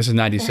Sharknado. This is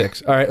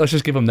 96. All right, let's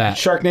just give them that.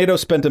 Sharknado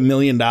spent $1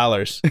 million.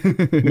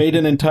 Made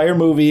an entire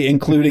movie,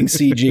 including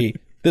CG.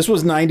 This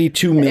was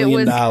 $92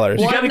 million. It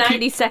was You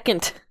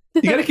 1/92.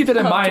 You got to keep that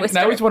in mind. And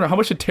I always wonder, how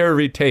much did Tara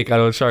Reid take out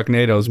of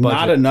Sharknado's budget?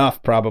 Not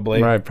enough, probably.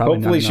 Right, probably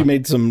Hopefully not she enough.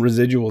 made some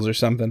residuals or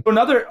something.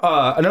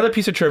 Another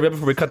piece of trivia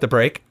before we cut the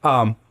break.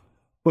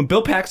 When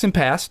Bill Paxton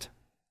passed,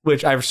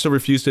 which I still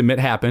refuse to admit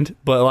happened,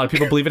 but a lot of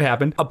people believe it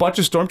happened, a bunch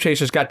of storm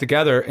chasers got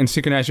together and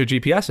synchronized their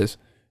GPSs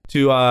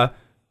to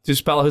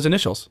spell out his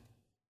initials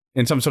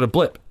in some sort of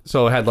blip.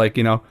 So it had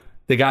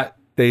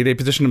they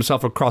positioned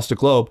themselves across the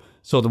globe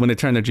so that when they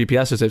turned their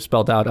GPSs, it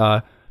spelled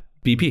out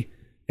BP.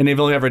 And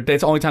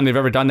that's the only time they've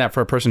ever done that for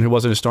a person who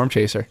wasn't a storm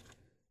chaser.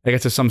 I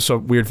guess it's some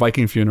sort of weird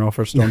Viking funeral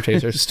for storm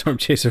chasers. Storm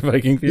chaser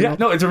Viking funeral? Yeah,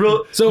 no, it's a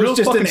real So real it's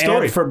just fucking an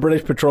story. ad for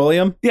British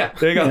Petroleum? Yeah,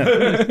 there you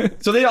go.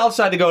 So they all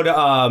decide to go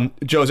to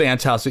Joe's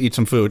aunt's house to eat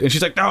some food. And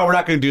she's like, no, we're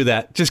not going to do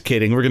that. Just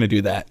kidding. We're going to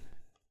do that.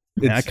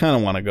 Yeah, I kind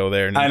of want to go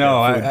there and I eat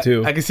know. that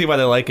food, too. I can see why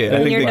they like it. I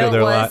And think your they go note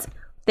there a was, lot.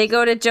 they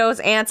go to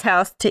Joe's aunt's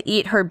house to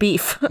eat her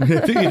beef.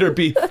 To eat her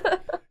beef.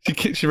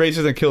 She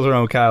raises and kills her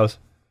own cows.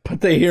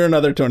 But they hear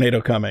another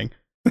tornado coming.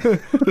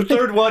 The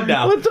third one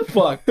now. What the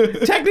fuck?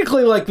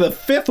 Technically, like the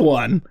fifth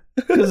one,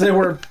 because there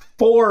were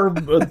four.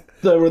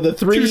 There were the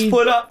three. Two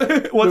split up.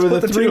 There were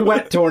the three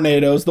wet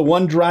tornadoes, the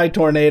one dry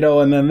tornado,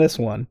 and then this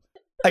one.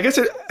 I guess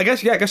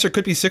there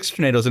could be 6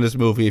 tornadoes in this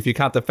movie if you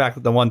count the fact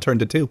that the one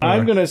turned to 2.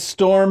 I'm gonna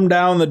storm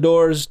down the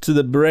doors to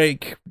the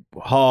break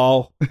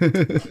hall,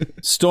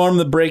 storm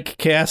the break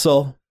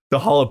castle, the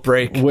Hall of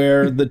Break,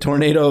 where the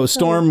tornado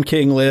Storm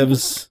King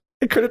lives.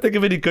 I couldn't think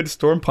of any good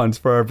storm puns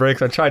for our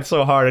breaks. I tried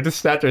so hard. I just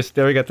sat there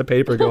staring at the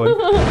paper going.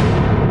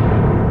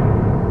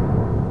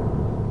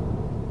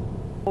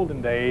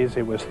 Olden days,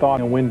 it was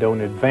thought in a window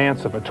in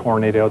advance of a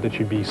tornado that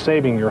you'd be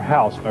saving your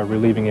house by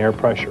relieving air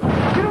pressure.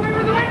 Get away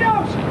from the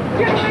windows!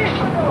 Get away!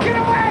 Get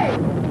away!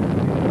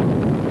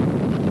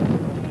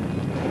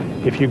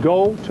 If you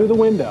go to the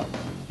window,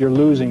 you're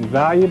losing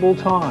valuable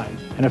time.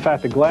 And in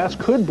fact, the glass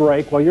could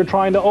break while you're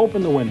trying to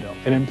open the window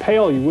and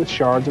impale you with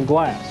shards of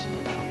glass.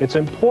 It's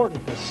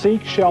important to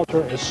seek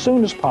shelter as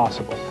soon as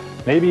possible,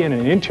 maybe in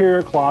an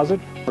interior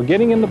closet or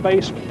getting in the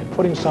basement and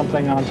putting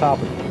something on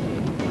top of it.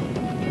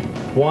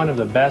 One of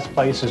the best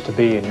places to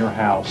be in your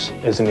house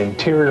is an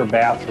interior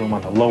bathroom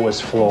on the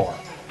lowest floor.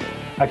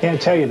 I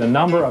can't tell you the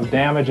number of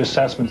damage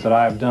assessments that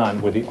I have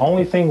done where the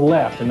only thing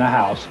left in the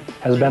house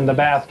has been the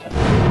bathtub.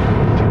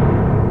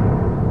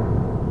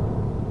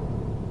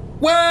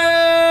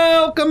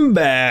 Welcome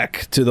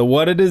back to the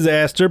What a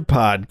Disaster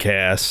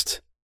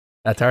podcast.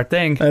 That's our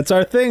thing. That's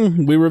our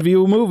thing. We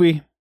review a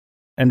movie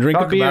and drink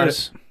Talk a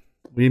beers.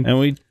 And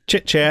we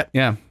chit chat.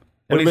 Yeah.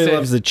 Everybody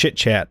loves the chit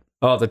chat.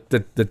 Oh, I think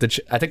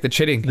the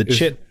chitting. The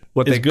chit.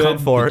 what is they good. come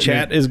for. The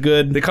chat is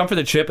good. They come for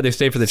the chip, but they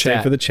stay for the Stay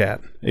chat. for the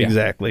chat. Yeah.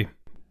 Exactly.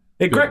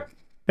 Hey, Greg.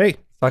 Hey, Let's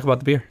talk about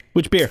the beer.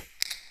 which beer?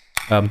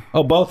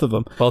 Both of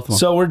them. Both of them.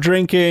 So we're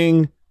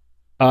drinking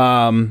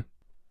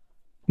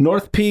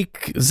North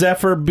Peak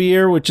Zephyr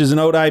beer, which is an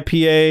oat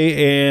IPA,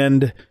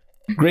 and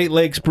Great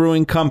Lakes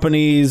Brewing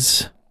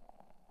Company's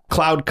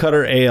Cloud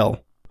Cutter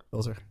Ale.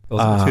 Those are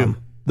the two.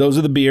 Those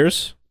are the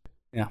beers.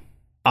 Yeah.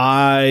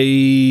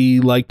 I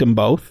liked them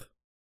both.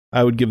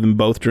 I would give them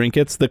both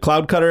drink-its. The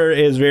Cloud Cutter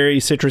is very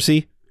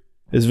citrusy.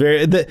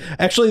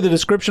 Actually, the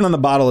description on the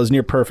bottle is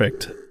near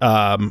perfect.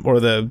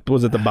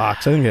 Was it the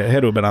box? I think it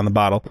had to have been on the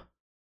bottle.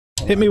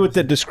 Hit me with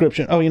the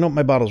description. Oh, you know what?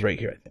 My bottle's right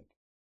here, I think.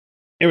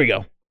 Here we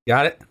go.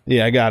 Got it?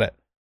 Yeah, I got it.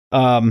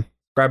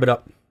 Grab it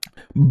up.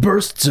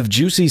 Bursts of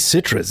juicy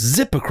citrus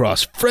zip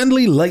across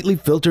friendly, lightly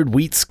filtered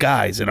wheat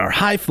skies in our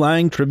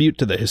high-flying tribute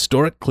to the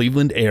historic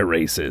Cleveland air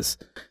races.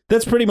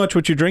 That's pretty much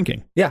what you're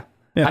drinking. Yeah.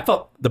 Yeah. I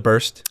felt the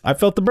burst. I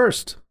felt the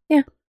burst.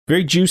 Yeah.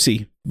 Very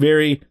juicy,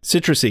 very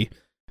citrusy.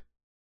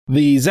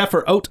 The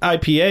Zephyr Oat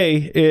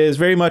IPA is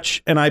very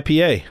much an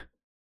IPA.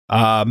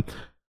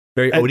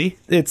 Very oaty.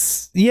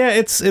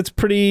 It's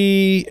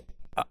pretty.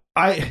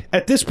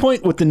 At this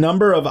point, with the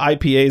number of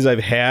IPAs I've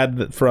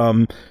had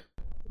from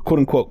quote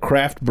unquote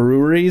craft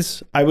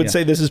breweries, I would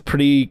say this is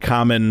pretty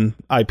common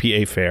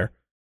IPA fare.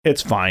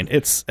 It's fine.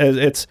 It's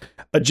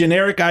a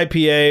generic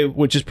IPA,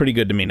 which is pretty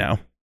good to me now.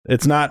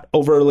 It's not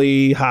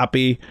overly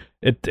hoppy.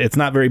 It's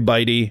not very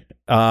bitey.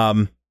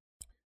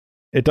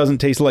 It doesn't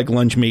taste like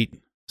lunch meat,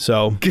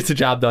 so Gets the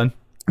job done.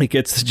 it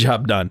gets the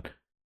job done.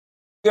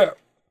 Yeah.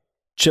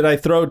 Should I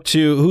throw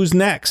to who's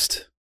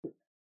next?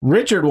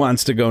 Richard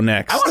wants to go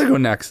next. I want to go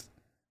next.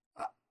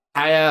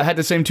 I had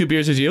the same two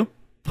beers as you,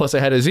 plus I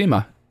had a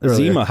Zima. earlier.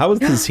 Zima. How was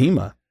the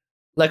Zima?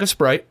 Like a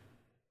Sprite,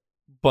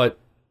 but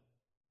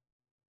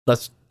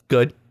that's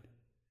good.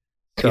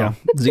 So Yeah,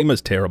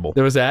 Zima's terrible.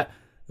 there was that.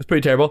 It was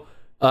pretty terrible.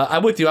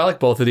 I'm with you. I like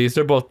both of these.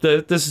 They're both.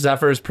 This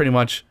Zephyr is pretty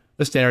much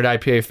the standard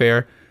IPA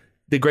fare.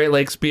 The Great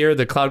Lakes beer,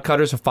 the Cloud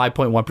Cutter's a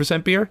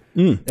 5.1% beer.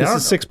 This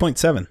is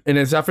 6.7. And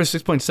the Zephyr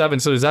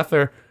 6.7. So the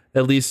Zephyr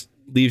at least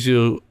leaves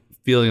you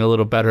feeling a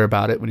little better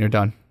about it when you're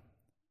done.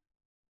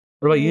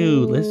 What about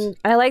you, Liz?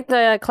 I like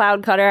the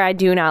Cloud Cutter. I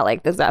do not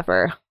like the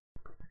Zephyr.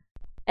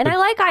 And I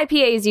like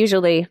IPAs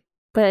usually,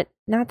 but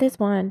not this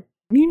one.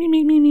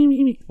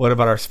 What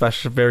about our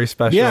very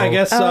special? Yeah, I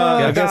guess Liz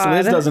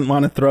God. doesn't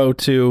want to throw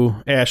to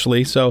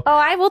Ashley, so Oh,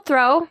 I will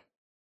throw.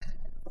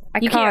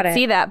 You caught can't it.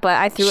 see that, but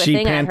I threw a She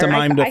thing at her.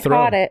 pantomimed to I throw.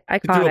 caught it. I You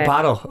caught threw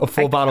it. a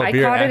full bottle of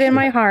beer. I caught it in Ashley.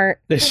 my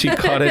heart. she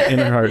caught it in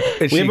her heart.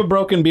 And We have she- a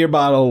broken beer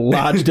bottle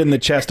lodged in the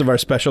chest of our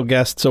special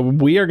guest, so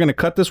we are going to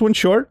cut this one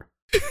short,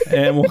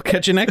 and we'll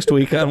catch you next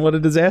week on What a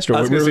Disaster.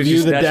 I was We'll gonna say review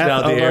she the snatched it death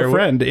out of of the air our with-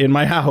 friend in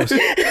my house.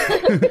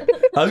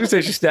 I was gonna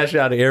say she snatched it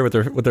out of the air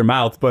with her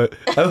mouth, but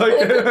I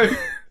like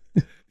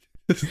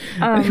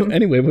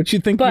Anyway, what you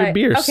think of your But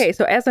beers? okay,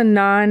 so as a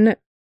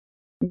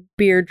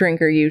non-beer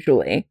drinker,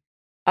 usually,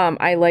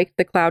 I liked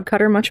the Cloud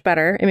Cutter much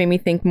better. It made me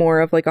think more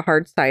of like a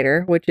hard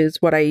cider, which is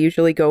what I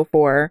usually go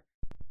for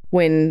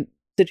when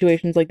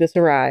situations like this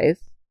arise.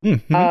 You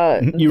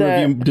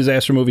review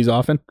disaster movies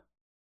often?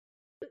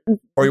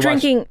 or you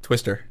drinking- watch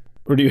Twister.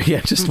 Or do you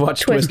just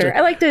watch Twister?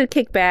 I like to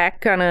kick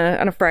back on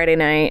a Friday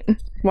night,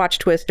 watch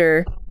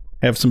Twister.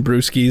 Have some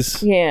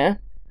brewskis Yeah,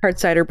 hard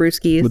cider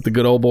brewskis. with the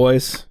good old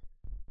boys?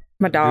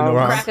 my dog.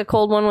 Crack a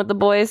cold one with the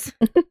boys.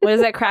 What is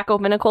that? Crack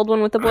open a cold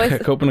one with the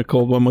boys? Open a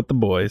cold one with the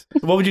boys.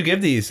 What would you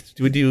give these?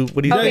 What do you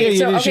Okay, think? You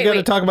got to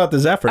wait. talk about the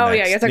Zephyr Oh next.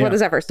 yeah, I guess talk about the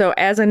Zephyr. So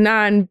as a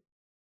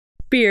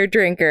non-beer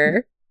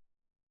drinker,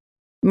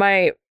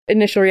 my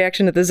initial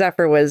reaction to the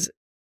Zephyr was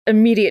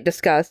immediate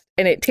disgust,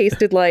 and it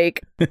tasted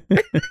like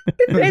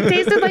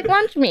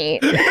lunch meat.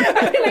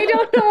 I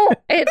don't know.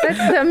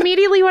 That's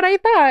immediately what I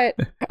thought,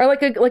 or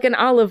like an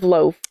olive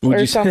loaf Would or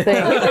you say- something.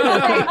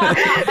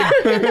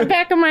 The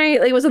back of my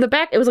it was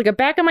like a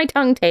back of my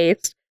tongue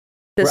taste.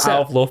 Where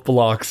Olive Loaf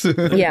belongs.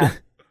 Yeah.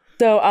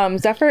 So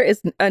Zephyr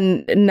is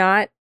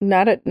not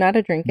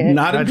a drink it.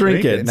 Not a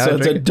drink it. Not So a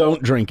it's drink a it.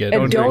 don't drink it.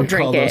 Don't We drink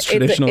call those it.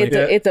 traditionally.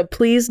 It's a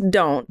please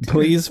don't.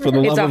 Please, for the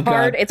love of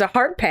God. It's a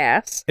hard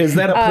pass. Is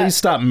that a please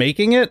stop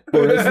making it?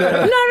 Or is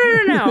that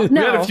No. We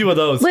had a few of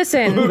those.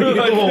 Listen,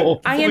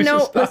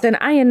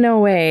 I in no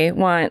way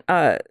want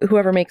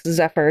whoever makes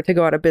Zephyr to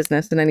go out of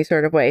business in any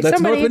sort of way.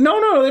 That's no, they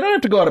don't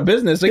have to go out of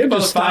business. They Give can them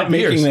just 5 stop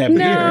making years. that beer.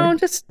 No,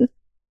 just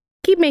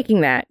keep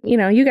making that.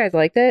 You guys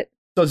liked it.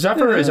 So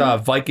Zephyr is a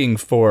Viking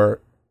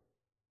for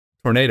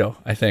tornado,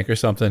 I think, or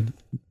something.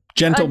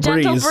 Gentle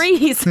breeze. Gentle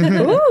breeze.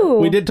 Ooh,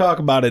 We did talk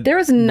about it. There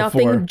was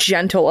nothing before.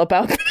 gentle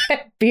about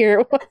that beer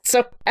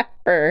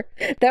whatsoever.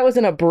 That was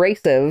an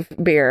abrasive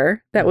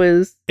beer. That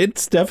was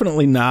It's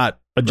definitely not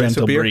a Abrasive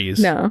gentle beer? breeze.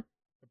 no.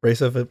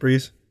 Abrasive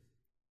breeze.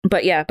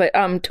 But yeah,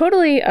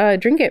 totally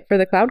drink it for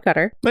the Cloud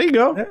Cutter. There you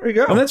go. There we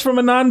go. And that's from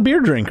a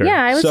non-beer drinker.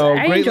 Yeah, I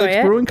Great enjoy Lakes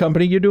it. Brewing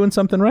Company, you're doing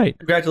something right.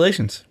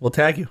 Congratulations. We'll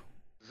tag you.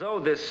 So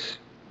this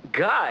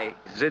guy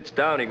sits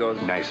down, he goes,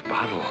 nice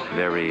bottle.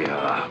 Very,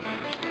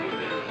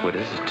 what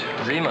is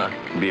it? Zima.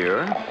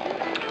 Beer.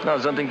 No,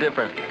 something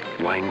different.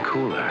 Wine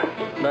cooler.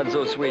 Not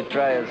so sweet.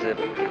 Try a zip.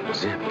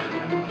 Zip.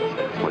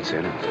 What's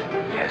in it?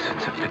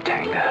 Essence of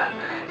Pitanga.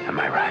 Am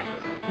I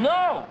right?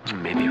 No!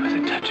 Maybe with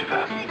a touch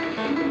of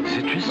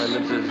citrus? My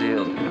lips are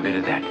sealed. A bit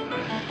of that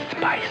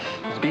spice.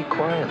 Speak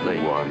quietly.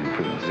 One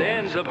from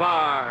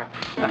Zanzibar.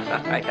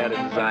 I had it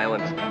in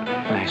silence.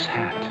 Nice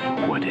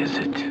hat. What is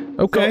it?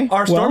 Okay. So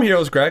our storm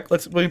heroes, Greg.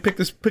 Let me pick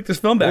this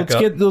film back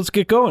up. Let's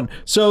get going.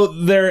 So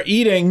they're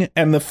eating,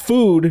 and the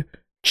food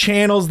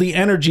channels the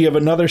energy of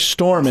another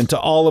storm into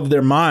all of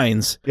their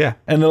minds. Yeah.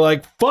 And they're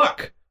like,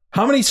 fuck,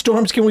 how many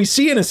storms can we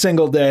see in a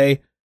single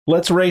day?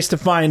 Let's race to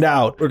find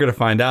out. We're going to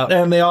find out.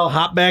 And they all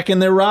hop back in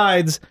their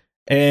rides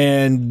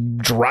and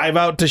drive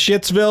out to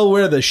Shitsville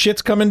where the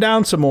shit's coming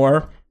down some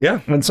more.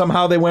 Yeah. And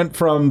somehow they went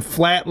from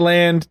flat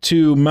land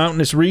to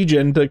mountainous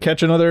region to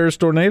catch another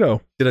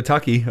tornado.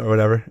 Shitatucky or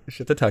whatever.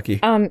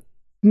 Shitatucky.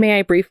 May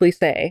I briefly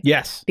say?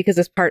 Yes. Because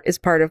this part is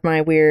part of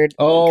my weird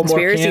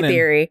conspiracy more canon.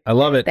 theory. I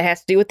love it. That has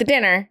to do with the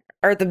dinner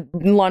or the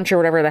lunch or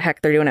whatever the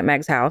heck they're doing at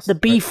Meg's house. The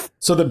beef.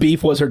 So the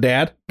beef was her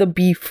dad? The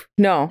beef.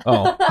 No.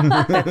 Oh.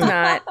 That's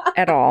not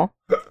at all.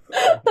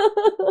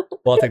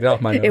 Well, I'll take that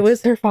off my notes. It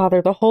was her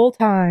father the whole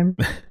time.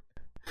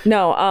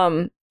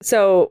 No,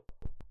 so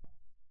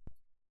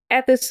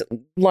at this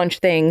lunch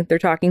thing, they're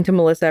talking to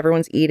Melissa,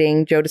 everyone's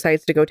eating. Joe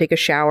decides to go take a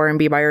shower and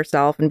be by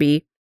herself and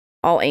be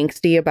all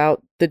angsty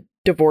about the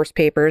divorce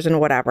papers and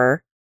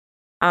whatever.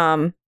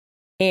 And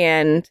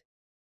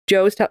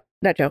Bill is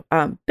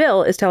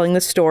telling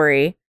the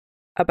story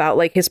about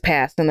like his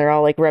past, and they're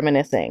all like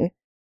reminiscing.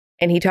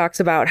 And he talks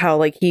about how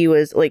like he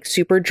was like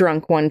super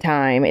drunk one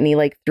time and he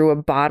like threw a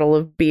bottle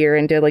of beer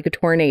into like a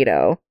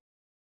tornado.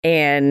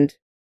 And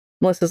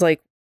Melissa's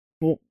like,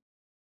 well,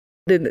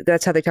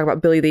 that's how they talk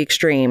about Billy the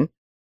Extreme.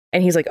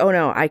 And he's like, oh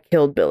no, I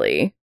killed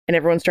Billy. And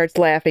everyone starts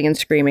laughing and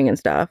screaming and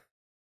stuff.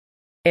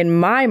 In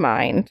my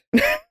mind,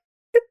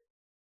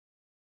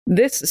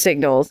 this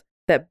signals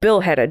that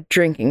Bill had a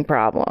drinking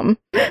problem.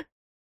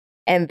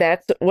 And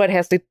that's what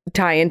has to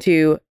tie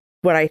into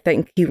what I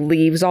think he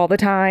leaves all the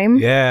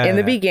time in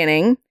the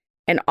beginning.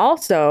 And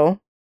also,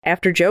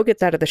 after Joe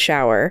gets out of the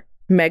shower,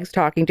 Meg's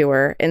talking to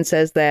her and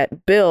says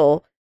that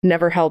Bill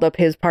never held up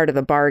his part of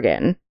the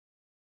bargain.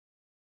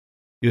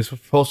 He was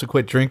supposed to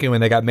quit drinking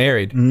when they got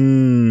married.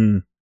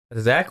 That's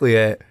exactly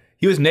it.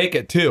 He was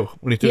naked, too,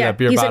 when he threw that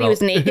beer bottle. He said he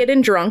was naked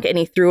and drunk, and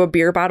he threw a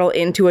beer bottle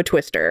into a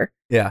Twister.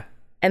 Yeah.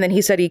 And then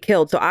he said he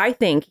killed. So I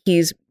think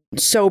he's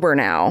sober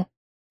now.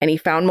 And he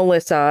found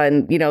Melissa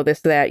and, you know, this,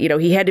 that, you know,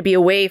 he had to be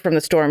away from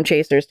the storm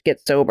chasers to get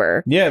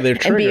sober. Yeah, they're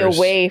triggers. And be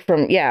away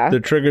from,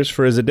 They're triggers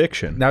for his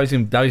addiction. Now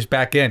he's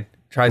back in.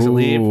 Tries to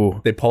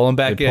leave. They pull him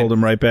back in. They pulled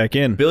him right back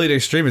in. Billy the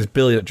Extreme is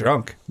Billy the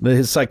Drunk.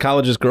 His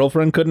psychologist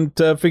girlfriend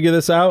couldn't figure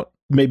this out.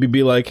 Maybe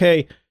be like,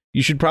 hey,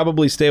 you should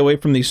probably stay away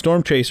from these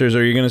storm chasers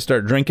or you're going to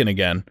start drinking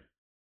again.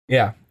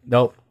 Yeah.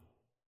 Nope.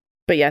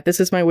 But yeah, this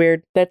is my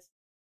weird.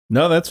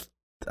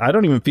 I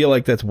don't even feel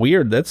like that's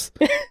weird.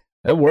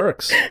 That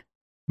works.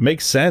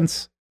 Makes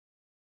sense.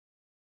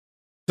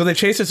 So they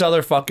chase this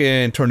other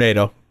fucking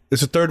tornado.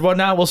 It's a third one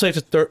now. We'll say it's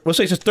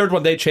a third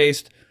one they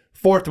chased.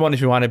 Fourth one,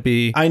 if you want to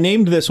be. I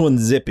named this one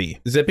Zippy.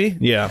 Zippy?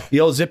 Yeah. The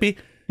old Zippy?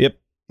 Yep.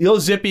 The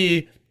old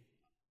Zippy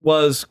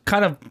was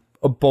kind of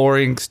a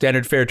boring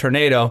standard fare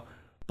tornado,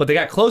 but they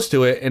got close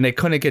to it and they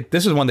couldn't get.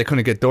 This is one they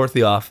couldn't get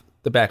Dorothy off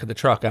the back of the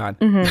truck on.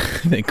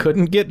 Mm-hmm. They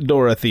couldn't get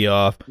Dorothy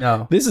off.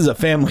 No. This is a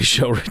family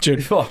show,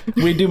 Richard.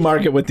 We do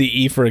mark it with the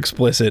E for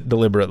explicit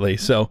deliberately.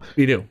 So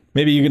we do.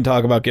 Maybe you can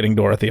talk about getting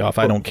Dorothy off.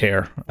 I don't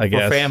care, I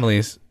guess. For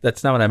families.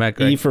 That's not what I meant,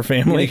 Greg. E for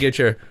family. You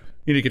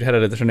need to get head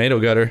out of the tornado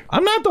gutter.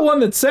 I'm not the one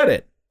that said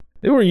it.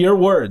 They were your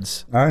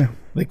words.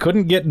 They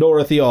couldn't get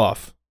Dorothy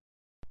off.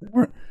 They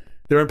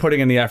weren't putting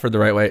in the effort the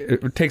right way.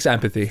 It takes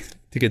empathy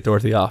to get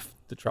Dorothy off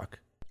the truck.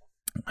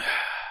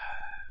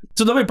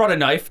 So nobody brought a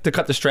knife to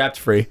cut the straps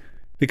free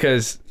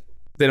because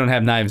they don't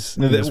have knives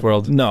in this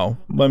world. No.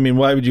 I mean,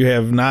 why would you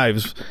have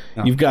knives?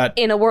 No. You've got...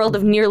 In a world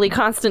of nearly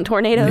constant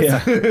tornadoes.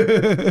 Yeah.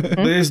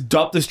 They just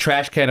dump this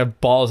trash can of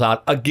balls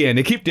out again.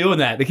 They keep doing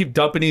that. They keep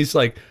dumping these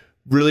like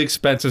really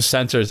expensive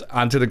sensors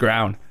onto the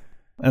ground.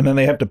 And then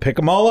they have to pick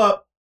them all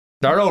up.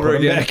 Start over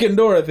again. Back in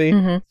Dorothy.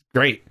 Mm-hmm.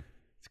 Great.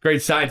 It's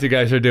great science you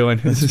guys are doing.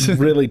 This is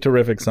really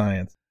terrific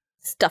science.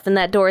 Stuffing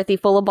that Dorothy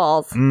full of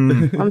balls.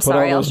 I'm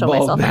sorry, I'll show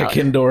myself back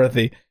in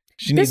Dorothy.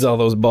 She needs all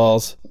those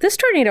balls. This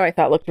tornado I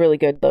thought looked really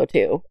good though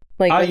too.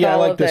 I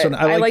like this one.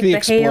 I like the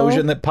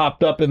explosion that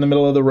popped up in the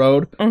middle of the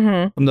road.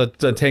 Mm-hmm. From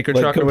the tanker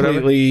truck or whatever.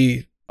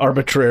 Completely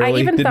arbitrarily.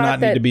 I even did thought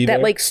not need to be there.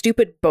 that like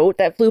stupid boat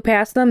that flew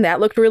past them,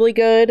 that looked really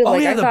good. Oh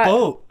yeah, the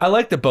boat. I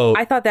like the boat.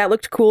 I thought that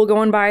looked cool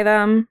going by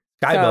them.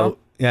 Skyboat.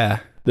 Yeah.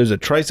 There's a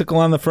tricycle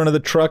on the front of the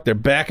truck. They're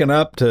backing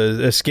up to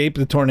escape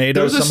the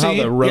tornado.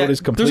 Somehow the road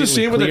is completely There's a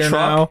scene with clear the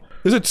truck. now.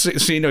 There's a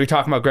scene you're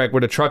talking about, Greg,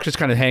 where the truck's just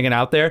kind of hanging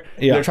out there.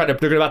 Yeah.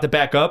 They're about to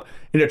back up,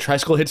 and the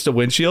tricycle hits the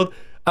windshield.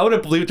 I would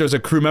have believed there was a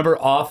crew member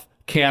off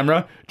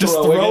camera just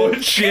throwing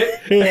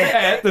shit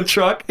at the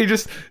truck. He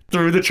just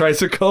threw the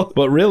tricycle.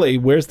 But really,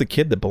 where's the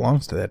kid that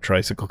belongs to that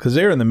tricycle? Because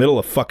they're in the middle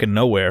of fucking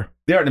nowhere.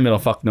 They're in the middle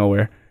of fucking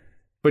nowhere.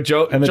 But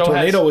Joe And the Joe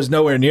tornado was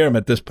nowhere near him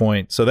at this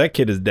point, so that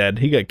kid is dead.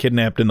 He got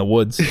kidnapped in the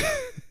woods.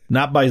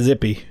 Not by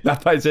Zippy.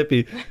 Not by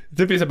Zippy.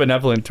 Zippy's a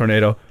benevolent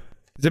tornado.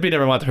 Zippy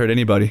never wanted to hurt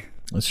anybody.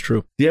 That's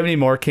true. Do you have any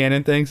more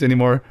canon things? Any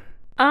more?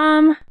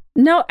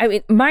 No, I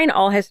mean, mine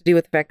all has to do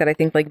with the fact that I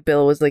think like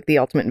Bill was like the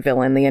ultimate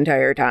villain the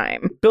entire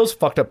time. Bill's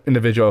fucked up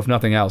individual, if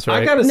nothing else,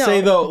 right? I gotta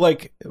say though,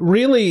 like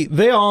really,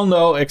 they all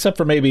know, except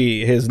for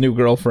maybe his new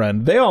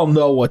girlfriend, they all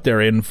know what they're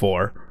in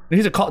for.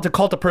 He's a cult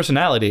of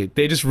personality.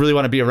 They just really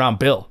want to be around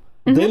Bill.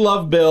 They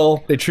love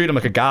Bill. They treat him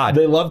like a god.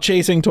 They love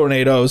chasing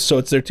tornadoes, so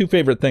it's their two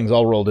favorite things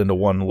all rolled into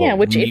one. Yeah,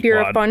 which if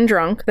you're meatwad. a fun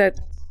drunk, that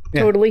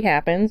totally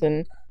happens.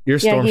 And You're a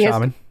storm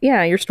shaman.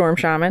 You're storm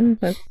shaman.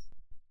 If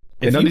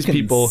none you of these can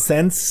people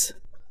sense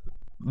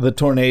the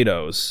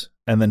tornadoes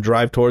and then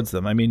drive towards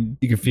them, I mean,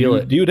 you can feel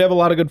it. You'd have a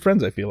lot of good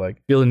friends, I feel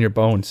like. Feel in your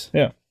bones.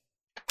 Yeah.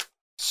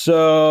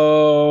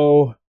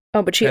 So.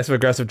 Oh, but passive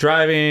aggressive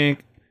driving,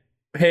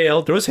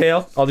 hail. There was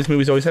hail. All these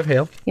movies always have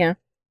hail. Yeah,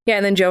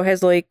 and then Joe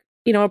has like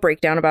a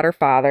breakdown about her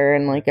father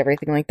and like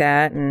everything like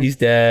that, and he's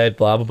dead.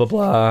 Blah blah blah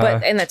blah.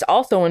 And that's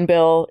also when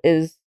Bill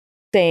is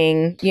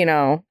saying,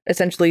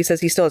 essentially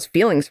says he still has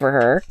feelings for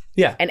her.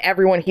 Yeah, and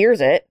everyone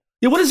hears it.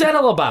 Yeah, what is that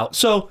all about?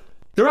 So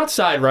they're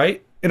outside,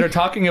 right? And they're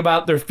talking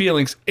about their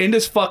feelings in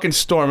this fucking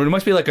storm. It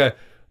must be like an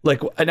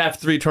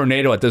F3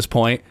 tornado at this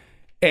point.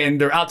 And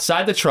they're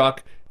outside the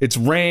truck. It's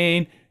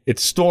rain.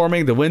 It's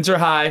storming. The winds are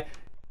high.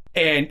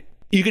 And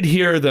you could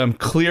hear them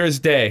clear as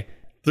day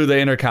through the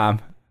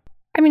intercom.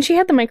 I mean, she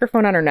had the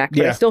microphone on her neck,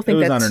 but I still think it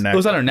was that's... on her neck. It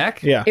was on her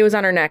neck? Yeah. It was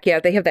on her neck, yeah.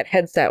 They have that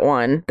headset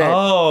one.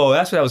 Oh,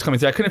 that's what I was coming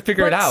to. I couldn't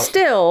figure it out.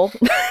 Still,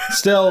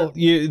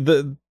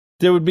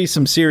 there would be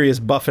some serious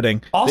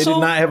buffeting. Also, they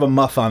did not have a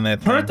muff on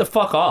that thing. Turn it the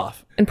fuck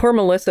off. And poor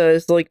Melissa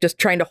is like just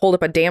trying to hold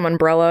up a damn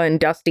umbrella, and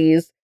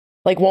Dusty's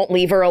like won't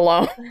leave her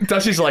alone.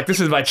 Dusty's like, this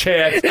is my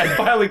chance. I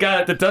finally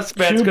got it. The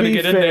dustman's going to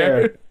get in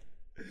there.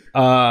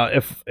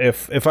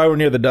 If I were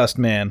near the dust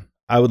man,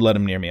 I would let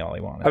him near me all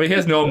he wanted. I mean, he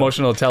has no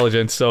emotional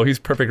intelligence, so he's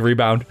perfect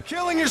rebound.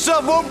 Killing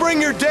yourself won't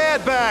bring your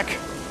dad back.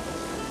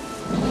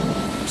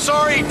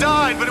 Sorry he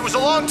died, but it was a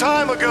long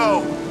time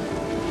ago.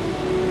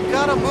 You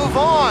gotta move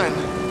on.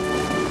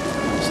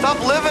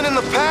 Stop living in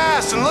the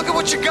past and look at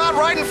what you got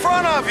right in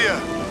front of you.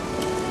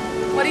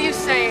 What are you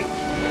saying?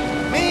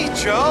 Me,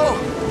 Joe.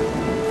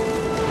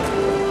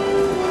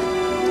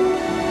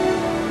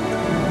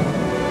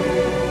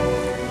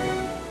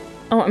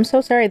 Oh, I'm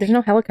so sorry. There's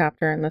no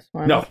helicopter in this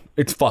one. No,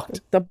 it's fucked.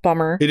 It's a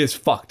bummer. It is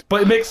fucked,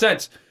 but it makes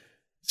sense.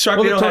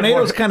 Well, the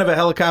tornado's kind of a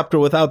helicopter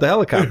without the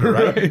helicopter,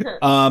 right?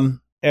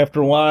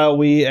 After a while,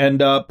 we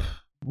end up.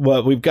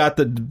 We've got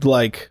the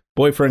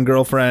boyfriend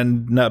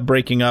girlfriend not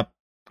breaking up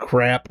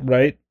crap,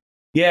 right?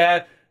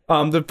 Yeah.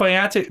 The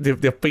fiance, the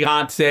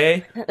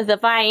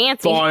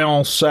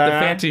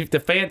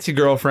fancy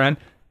girlfriend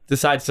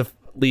decides to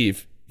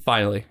leave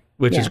finally,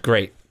 which is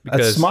great.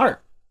 That's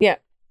smart. Yeah.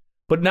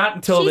 But not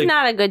until She's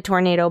not a good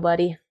tornado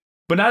buddy.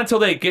 But not until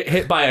they get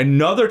hit by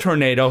another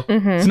tornado.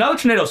 Mhm. So now the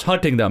tornado's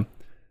hunting them.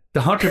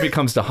 The hunter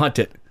becomes the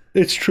hunted.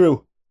 It's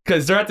true.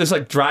 Because they're at this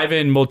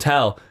drive-in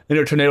motel, and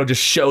a tornado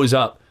just shows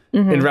up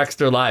and wrecks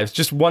their lives.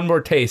 Just one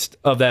more taste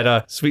of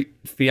that sweet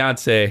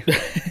fiance.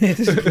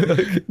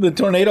 The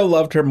tornado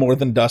loved her more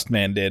than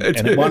Dustman did,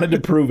 and it wanted to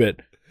prove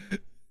it.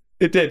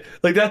 It did.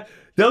 That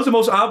was the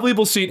most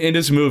unbelievable scene in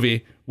this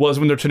movie, was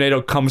when the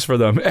tornado comes for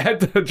them at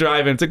the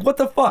drive-in. It's like, what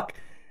the fuck?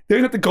 They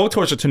don't have to go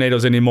towards the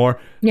tornadoes anymore.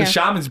 Yeah. The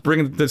shaman's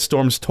bringing the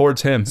storms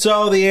towards him.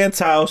 So the aunt's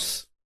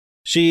house,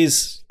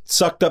 she's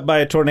sucked up by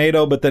a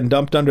tornado, but then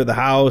dumped under the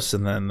house,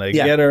 and then they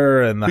get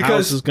her, and the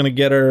house is going to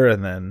get her,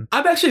 and then...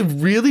 I'm actually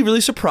really,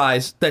 really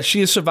surprised that she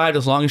has survived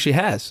as long as she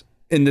has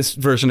in this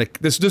version of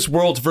this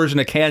world's version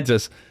of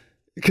Kansas.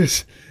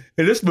 Because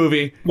in this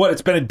movie... What,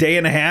 it's been a day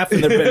and a half,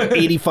 and there have been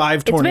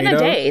 85 tornadoes?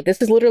 It's been a day. This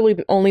has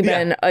literally only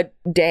been a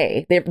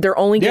day. They're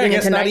only getting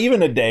into night. not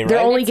even a day, right? They're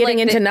only It's getting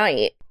like into the-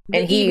 night.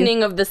 The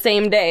evening of the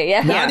same day,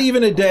 yeah. Not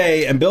even a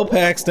day, and Bill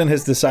Paxton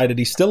has decided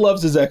he still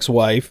loves his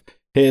ex-wife.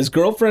 His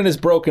girlfriend has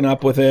broken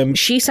up with him.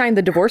 She signed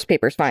the divorce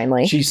papers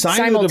finally. She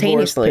signed the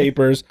divorce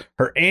papers.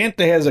 Her aunt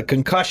has a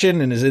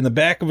concussion and is in the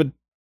back of a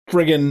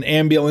friggin'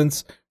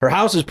 ambulance. Her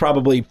house has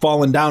probably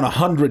fallen down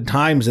 100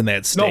 times in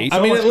that state. so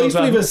I mean, much at least goes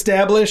on. we've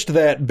established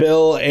that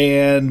Bill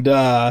and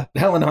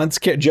Helen Hunt's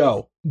kid,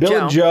 Joe.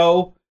 Bill and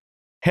Joe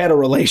had a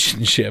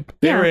relationship.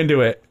 They were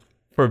into it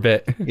for a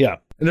bit. Yeah.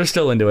 And they're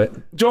still into it.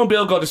 Joe and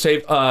Bill go to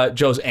save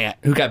Joe's aunt,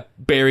 who got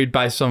buried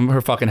by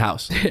her fucking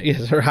house.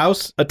 Yes, her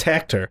house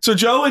attacked her. So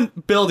Joe and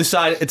Bill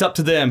decide it's up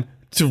to them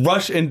to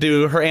rush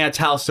into her aunt's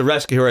house to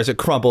rescue her as it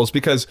crumbles,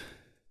 because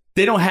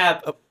they don't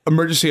have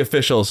emergency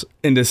officials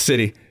in this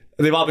city.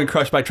 They've all been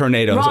crushed by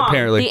tornadoes, Wrong.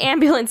 apparently. The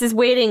ambulance is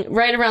waiting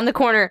right around the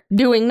corner,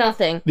 doing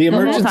nothing. The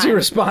whole emergency time.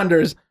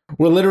 responders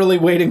were literally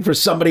waiting for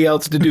somebody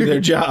else to do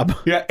their job.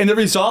 Yeah, and the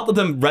result of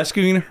them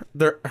rescuing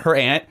her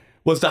aunt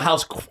was the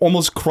house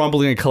almost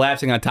crumbling and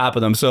collapsing on top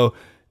of them. So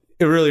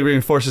it really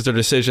reinforces their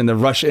decision to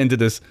rush into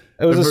this.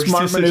 It was a emergency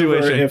smart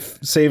maneuver if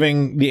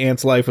saving the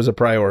aunt's life was a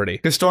priority.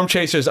 Because storm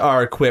chasers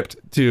are equipped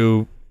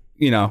to,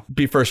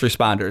 be first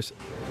responders.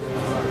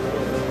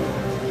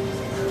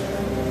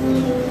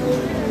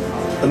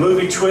 The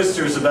movie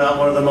Twister is about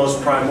one of the most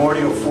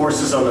primordial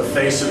forces on the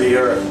face of the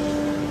earth.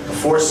 A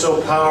force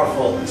so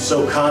powerful and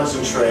so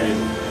concentrated,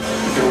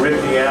 it can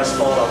rip the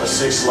asphalt off a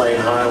 6-lane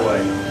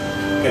highway.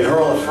 It can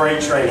hurl a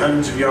freight train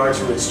hundreds of yards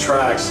from its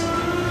tracks,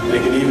 and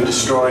it can even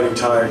destroy an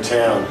entire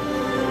town.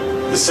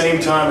 At the same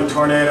time, a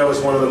tornado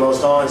is one of the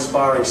most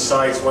awe-inspiring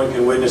sights one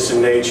can witness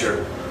in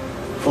nature,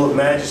 full of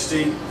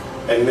majesty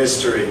and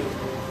mystery.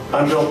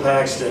 I'm Bill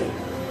Paxton.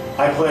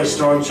 I play a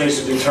storm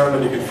chaser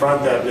determined to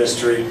confront that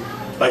mystery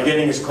by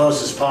getting as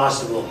close as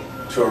possible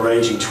to a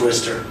raging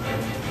twister.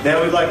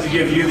 Now we'd like to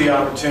give you the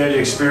opportunity to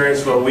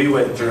experience what we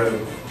went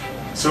through.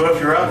 So if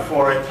you're up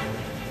for it,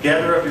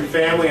 gather up your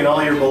family and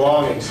all your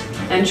belongings.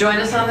 And join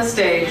us on the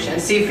stage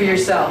and see for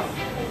yourself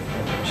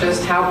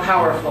just how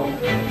powerful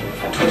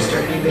a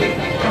twister can be.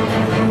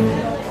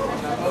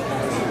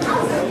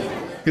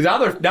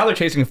 Because now they're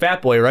chasing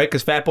Fat Boy, right?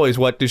 Because Fat Boy is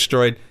what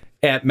destroyed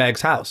Aunt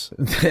Meg's house.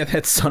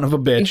 That son of a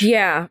bitch.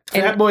 Yeah.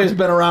 Fat Boy has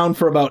been around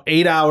for about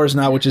 8 hours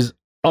now, which is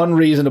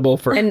unreasonable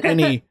for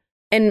any.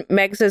 And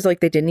Meg says, like,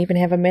 they didn't even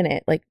have a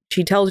minute. Like,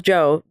 she tells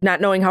Joe, not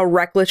knowing how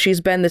reckless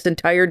she's been this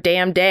entire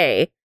damn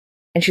day.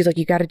 And she's like,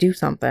 you got to do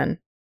something.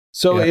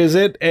 So is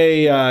it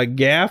a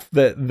gaffe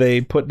that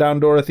they put down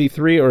Dorothy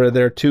 3, or are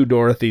there 2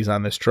 Dorothys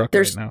on this truck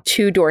There's right now?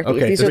 2 Dorothys.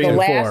 Okay, These are 3 the and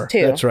last 4.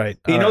 2. That's right.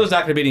 You know there's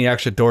not going to be any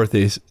extra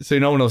Dorothys, so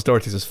you know one of those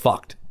Dorothys is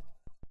fucked.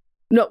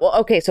 No, well,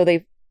 okay, so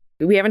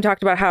we haven't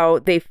talked about how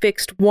they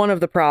fixed one of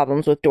the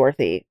problems with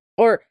Dorothy.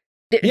 Or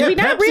did we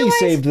not Pepsi realize?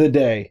 saved the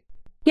day.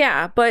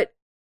 Yeah, but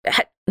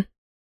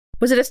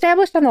was it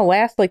established on the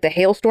last, like, the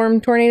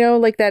hailstorm tornado,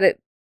 like that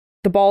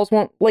the balls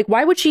won't, like,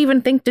 why would she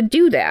even think to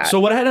do that? So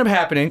what ended up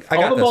happening?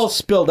 All the balls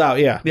spilled out.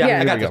 Yeah,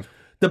 I got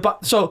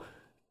this. So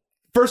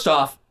first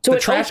off, the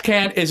trash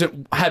can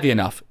isn't heavy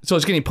enough, so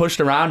it's getting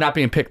pushed around, not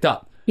being picked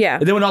up. Yeah.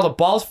 And then when all the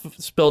balls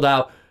spilled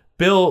out,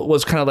 Bill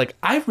was kind of like,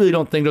 I really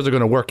don't think those are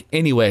going to work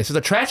anyway. So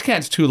the trash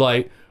can's too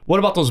light. What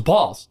about those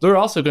balls? They're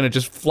also going to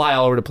just fly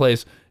all over the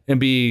place and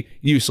be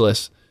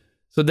useless.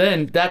 So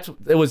then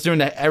it was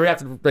during right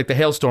after, like, the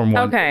hailstorm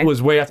one. Okay. It was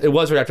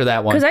right after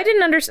that one. Because I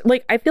didn't understand,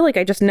 like, I feel like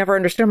I just never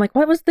understood. I'm like,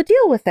 what was the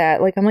deal with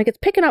that? Like, I'm like, it's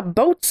picking up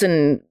boats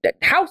and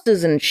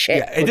houses and shit.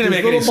 Yeah, it didn't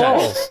make any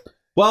sense.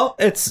 Well,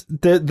 it's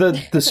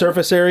the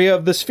surface area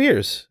of the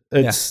spheres.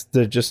 They're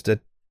just a.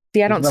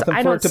 See, I don't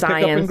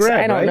science.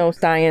 I don't know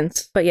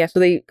science. But yeah, so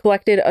they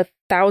collected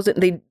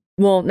 1,000.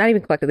 Not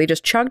even collected. They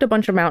just chugged a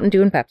bunch of Mountain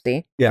Dew and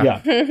Pepsi.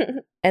 Yeah.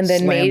 And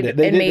then Slammed it.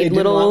 They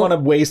didn't want to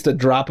waste a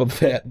drop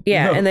of it.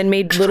 Yeah, and then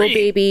made little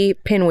baby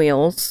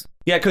pinwheels.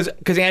 Yeah,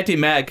 because Auntie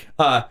Meg,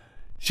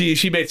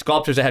 she made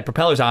sculptures that had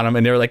propellers on them,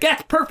 and they were like,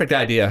 "That's perfect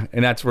idea."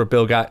 And that's where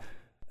Bill got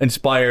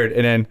inspired,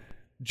 and then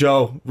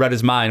Joe read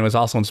his mind, was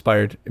also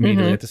inspired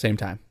immediately at the same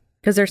time.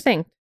 Because they're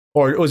synced.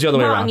 Or it was the other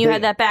way around. You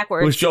had that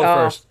backwards. It was Joe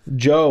first.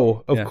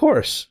 Joe, of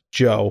course,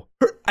 Joe.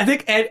 I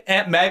think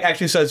Aunt Meg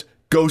actually says,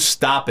 "Go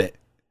stop it."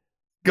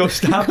 Go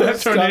stop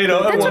that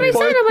tornado. That's what I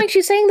said. I'm like,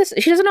 she's saying this.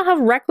 She doesn't know how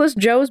reckless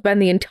Joe's been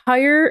the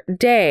entire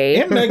day.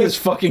 Aunt Meg is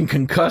fucking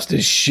concussed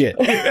as shit.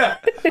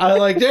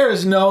 There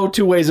is no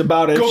 2 ways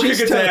about it. Go kick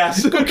its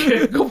ass.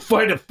 Go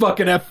fight a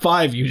fucking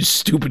F5, you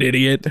stupid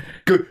idiot.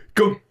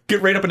 Go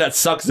get right up in that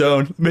suck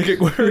zone. Make it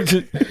work.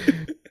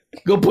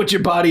 Go put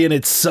your body in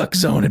its suck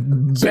zone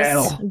and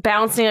battle.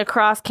 Bouncing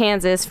across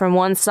Kansas from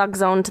one suck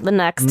zone to the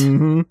next.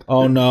 Mm-hmm.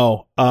 Oh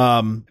no!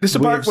 This is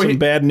we have some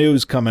bad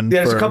news coming.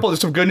 Yeah, there's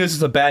some good news and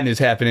some bad news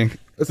happening.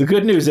 The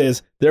good news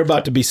is they're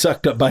about to be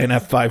sucked up by an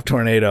F5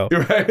 tornado.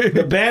 Right.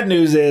 The bad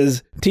news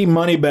is Team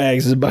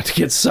Moneybags is about to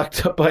get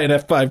sucked up by an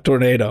F5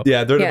 tornado.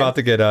 Yeah, they're about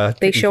to get.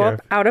 They show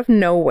up out of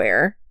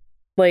nowhere,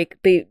 like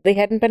they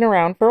hadn't been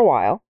around for a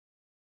while.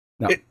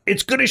 No.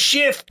 It's gonna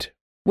shift,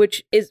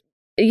 which is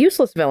a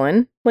useless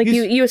villain. Like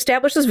you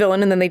establish this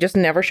villain and then they just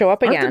never show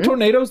up again. Aren't the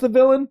tornadoes the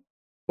villain?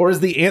 Or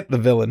is the ant the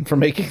villain for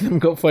making them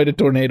go fight a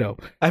tornado?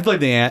 I played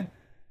the ant.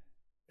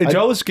 And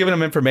Joe was giving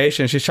them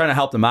information. She's trying to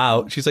help them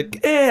out. She's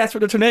like, that's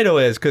what the tornado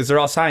is, because they're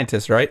all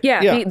scientists, right?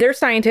 Yeah. They're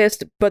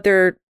scientists, but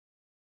they're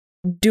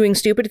doing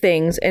stupid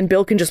things, and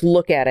Bill can just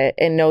look at it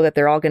and know that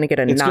they're all going to get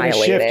annihilated.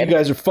 It's going to shift. You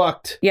guys are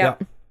fucked. Yeah.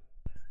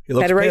 He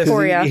looks had it right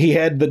for you. He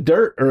had the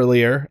dirt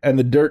earlier, and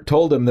the dirt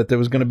told him that there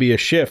was going to be a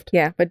shift.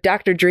 Yeah, but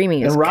Dr.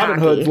 Dreamy is And Robin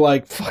cocky. Hood's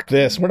like, fuck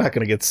this. We're not going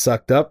to get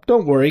sucked up.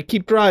 Don't worry.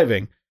 Keep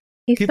driving.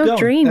 He's keep so going.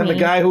 dreamy. And the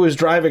guy who was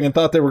driving and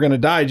thought they were going to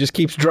die just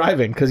keeps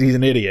driving because he's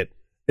an idiot.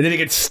 And then he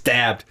gets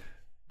stabbed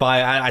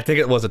by, I think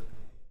it was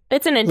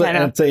It's an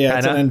antenna. It's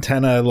an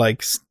antenna,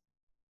 like,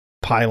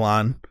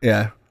 pylon.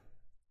 Yeah.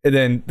 And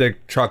then the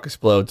truck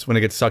explodes when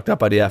it gets sucked up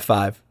by the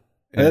F5.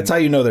 And that's how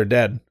you know they're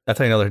dead. That's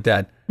how you know they're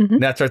dead. Mm-hmm.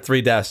 And that's our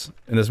 3 deaths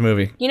in this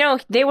movie. You know,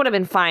 they would have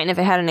been fine if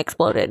it hadn't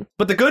exploded.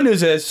 But the good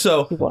news is,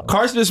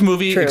 cars in this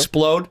movie True.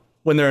 explode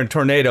when they're in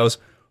tornadoes,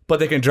 but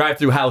they can drive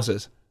through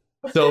houses.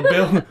 So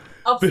Bill...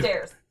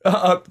 Upstairs.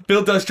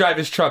 Bill does drive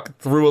his truck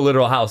through a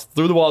literal house,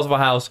 through the walls of a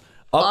house,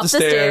 up the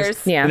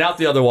stairs, Yeah. and out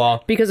the other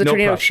wall. Because the No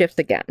tornado problem. shifts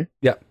again.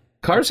 Yeah.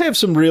 Cars have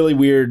some really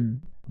weird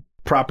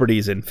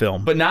properties in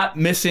film. But not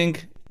missing...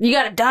 You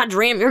got a Dodge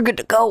Ram, you're good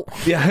to go.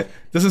 Yeah,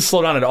 doesn't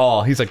slow down at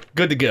all. He's like,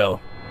 good to go.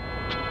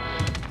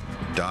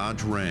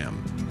 Dodge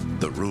Ram.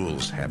 The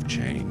rules have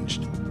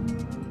changed.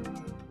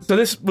 So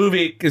this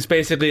movie is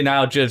basically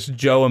now just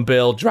Joe and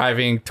Bill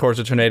driving towards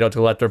a tornado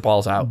to let their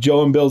balls out.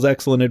 Joe and Bill's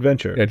Excellent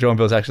Adventure. Yeah, Joe and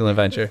Bill's Excellent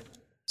Adventure.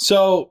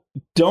 So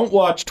don't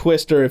watch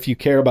Twister if you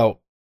care about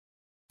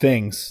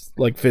things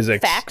like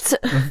physics.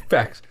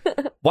 Facts.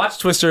 Watch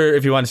Twister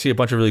if you want to see a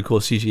bunch of really cool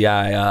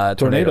CGI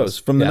tornadoes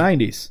from the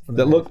 90s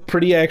that look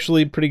pretty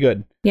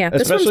good. Yeah,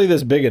 especially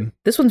this big one.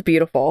 This one's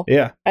beautiful.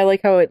 Yeah, I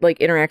like how it like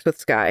interacts with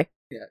sky.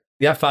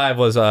 The F5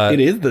 was it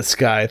is the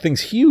sky.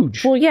 Thing's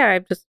huge. Well, yeah,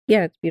 it's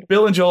beautiful.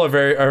 Bill and Joel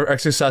are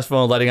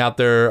successful in letting out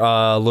their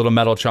little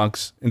metal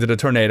chunks into the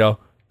tornado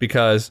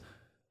because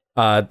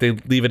they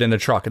leave it in the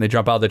truck and they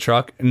jump out of the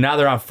truck. And now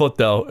they're on foot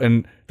though,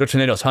 and the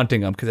tornado's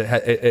hunting them because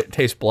it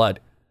tastes blood.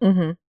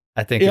 Mm-hmm.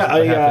 I think.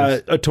 Yeah,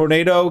 a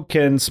tornado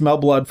can smell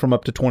blood from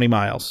up to 20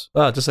 miles.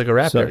 Oh, just like a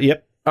raptor. So,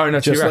 yep. Oh,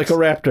 no, just T-Rex. like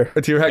a raptor.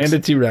 A T-Rex. And a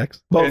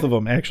T-Rex. Both of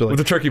them, actually. With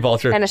a turkey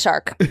vulture. And a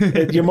shark.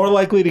 You're more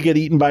likely to get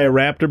eaten by a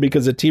raptor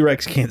because a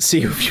T-Rex can't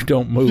see you if you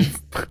don't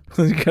move.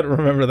 You got to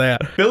remember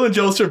that. Bill and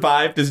Joel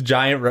survived this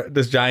giant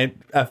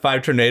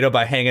F5 tornado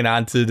by hanging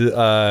on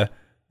to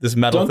this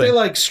metal Don't thing. they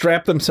like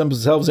strap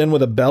themselves in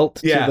with a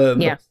belt? Yeah. To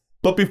the, Yeah.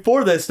 But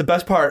before this, the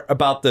best part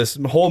about this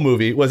whole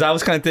movie was I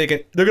was kind of thinking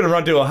they're going to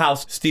run to a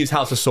house, Steve's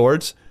House of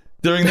Swords,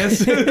 during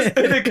this.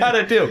 And they kind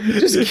of do.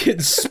 Just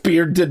get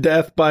speared to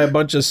death by a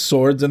bunch of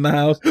swords in the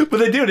house. But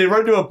they do. They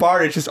run to a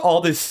bar. It's just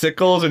all these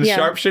sickles and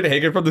sharp shit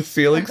hanging from the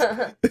ceilings.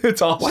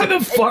 It's awesome. Why the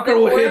fuck are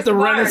we at the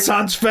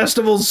Renaissance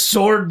Festival's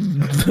sword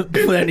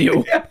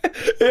venue? Yeah,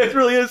 it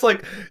really is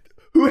like,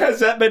 who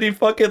has that many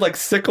fucking like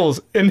sickles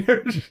in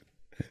there?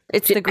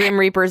 It's the Grim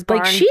Reaper's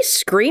barn. Like she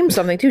screams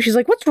something too. She's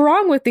like, "What's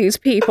wrong with these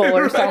people?"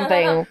 or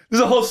something.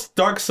 There's a whole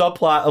dark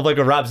subplot of like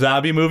a Rob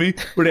Zombie movie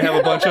where they have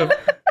a bunch of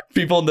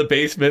people in the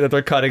basement that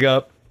they're cutting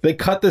up. They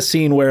cut the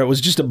scene where it was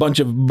just a bunch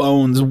of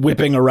bones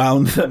whipping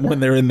around them when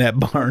they're in that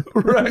barn.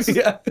 Right,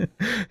 yeah.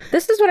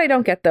 This is what I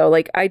don't get though.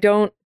 Like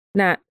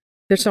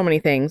there's so many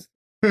things.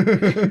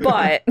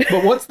 But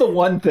what's the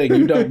one thing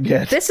you don't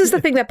get? This is the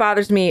thing that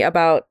bothers me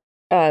about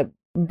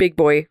Big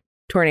Boy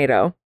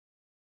Tornado.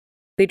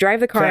 They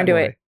drive the car into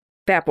it.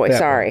 Fat Boy,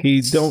 sorry.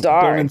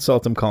 Don't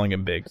insult him calling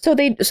him big. So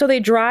they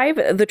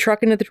drive the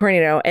truck into the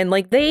tornado, and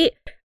like they,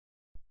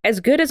 as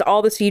good as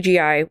all the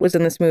CGI was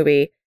in this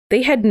movie,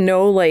 they had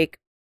no like,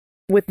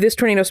 with this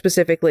tornado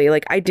specifically,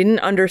 like I didn't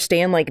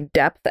understand like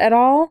depth at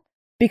all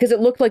because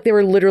it looked like they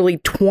were literally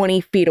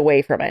 20 feet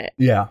away from it.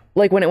 Yeah.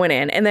 Like when it went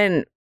in, and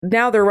then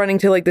now they're running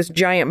to like this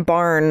giant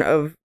barn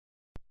of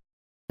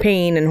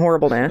pain and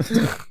horribleness,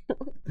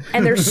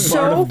 and they're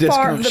so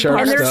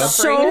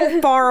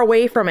far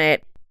away from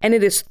it. And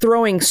it is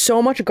throwing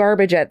so much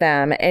garbage at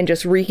them and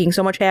just wreaking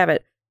so much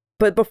havoc.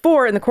 But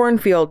before, in the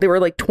cornfield, they were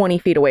like 20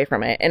 feet away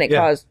from it, and it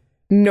caused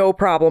no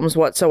problems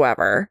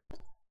whatsoever.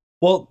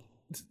 Well,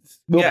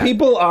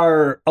 people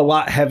are a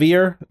lot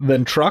heavier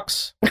than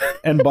trucks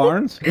and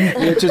barns,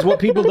 which is what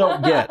people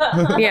don't get.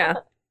 Yeah.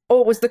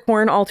 Oh, was the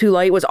corn all too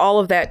light? Was all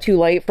of that too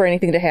light for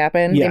anything to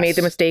happen? Yes. They made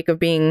the mistake of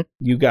being...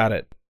 You got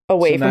it.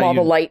 Away from all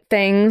the light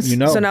things. You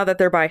know. So now that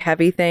they're by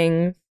heavy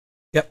things...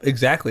 Yep,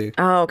 exactly.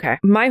 Oh, okay.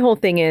 My whole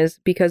thing is,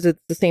 because it's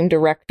the same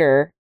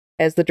director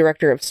as the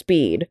director of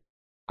Speed,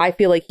 I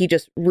feel like he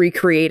just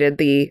recreated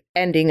the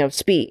ending of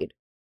Speed.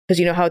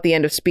 Because you know how at the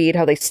end of Speed,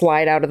 how they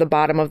slide out of the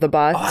bottom of the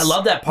bus? Oh, I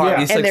love that part.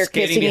 He's like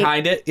skating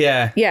behind it.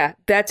 Yeah. Yeah,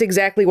 that's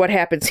exactly what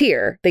happens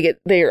here.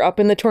 They're up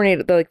in the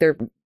tornado, they're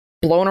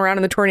blown around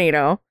in the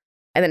tornado,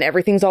 and then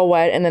everything's all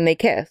wet, and then they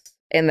kiss.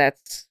 And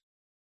that's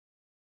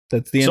the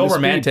end so of Speed.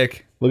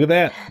 romantic. Look at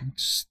that.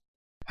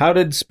 How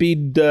did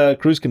Speed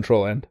Cruise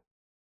Control end?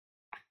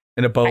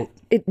 In a boat.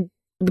 The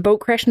boat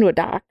crashed into a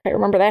dock. I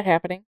remember that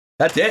happening.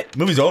 That's it.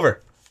 Movie's over.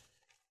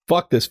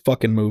 Fuck this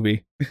fucking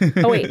movie.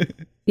 Oh, wait.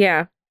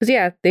 Yeah.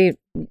 Because,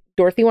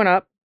 Dorothy went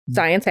up.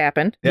 Science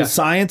happened. Yeah. The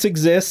science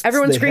exists.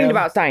 Everyone screamed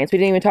about science. We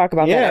didn't even talk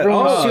about that.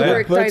 Everyone was super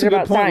excited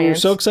about science. We were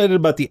so excited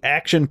about the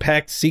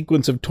action-packed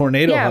sequence of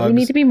tornado hugs. We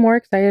need to be more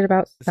excited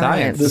about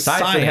science. The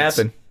science that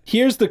happened.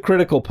 Here's the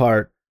critical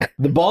part.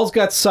 The balls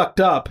got sucked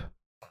up,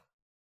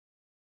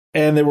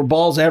 and there were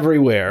balls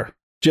everywhere.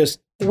 Just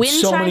wind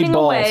so many shining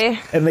balls. away.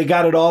 And they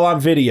got it all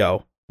on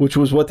video, which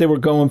was what they were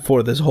going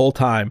for this whole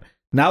time.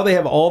 Now they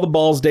have all the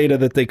balls data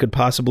that they could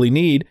possibly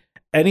need.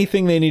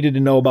 Anything they needed to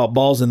know about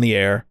balls in the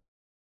air,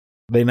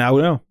 they now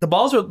know. The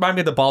balls remind me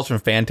of the balls from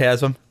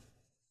Phantasm.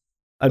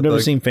 I've never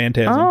seen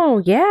Phantasm. Oh,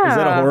 yeah. Is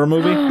that a horror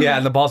movie? Yeah,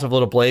 and the balls have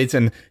little blades,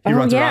 and he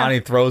runs around, and he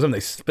throws them, they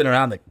spin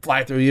around, they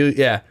fly through you.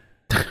 Yeah.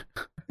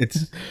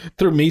 It's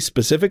through me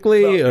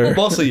specifically, or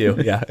mostly you.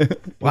 Yeah.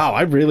 Wow,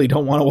 I really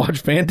don't want to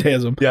watch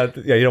Phantasm. Yeah,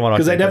 you don't want to.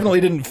 Because I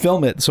definitely didn't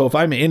film it. So if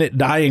I'm in it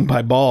dying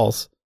by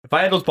balls, if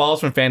I had those balls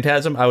from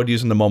Phantasm, I would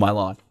use them to mow my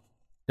lawn.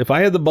 If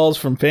I had the balls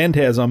from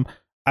Phantasm,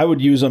 I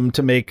would use them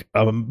to make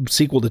a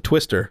sequel to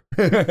Twister,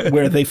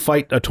 where they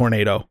fight a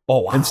tornado. Oh,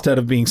 wow. Instead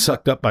of being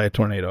sucked up by a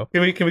tornado.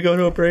 Can we go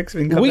to a break?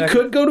 So we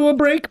could go to a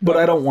break, but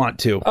I don't want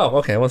to. Oh,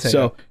 okay. We'll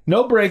so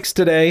no breaks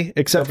today,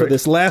 except for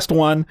this last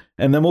one,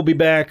 and then we'll be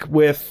back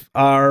with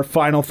our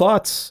final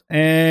thoughts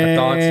and our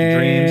thoughts and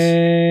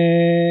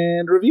dreams.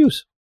 and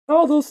reviews.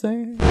 All those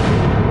things.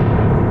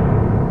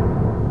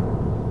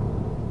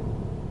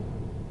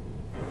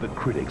 The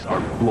critics are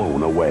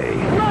blown away.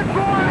 Run for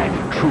it!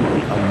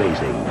 Truly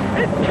amazing.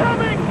 It's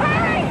coming!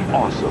 Hey!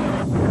 Awesome.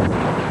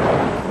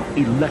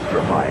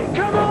 Electrifying.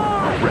 Come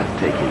on!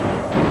 Breathtaking.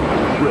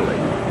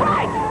 Thrilling.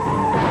 Right!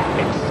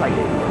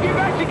 Exciting. You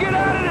got to get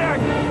out of there!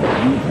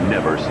 You've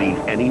never seen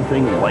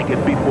anything like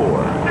it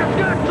before. It's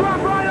gonna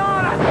drop right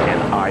on us!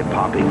 An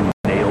eye-popping,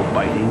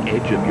 nail-biting,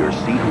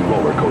 edge-of-your-seat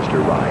roller coaster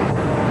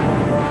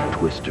ride.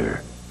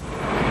 Twister.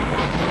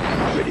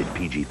 Rated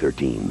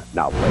PG-13.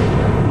 Now play.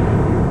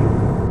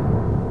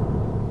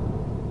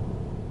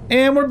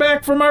 And we're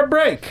back from our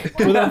break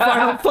with our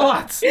final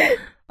thoughts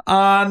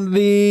on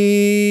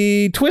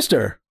the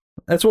Twister.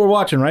 That's what we're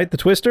watching, right? The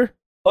Twister?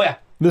 Oh, yeah.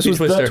 This was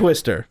Twister. The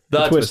Twister.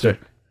 The Twister.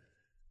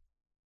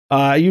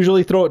 I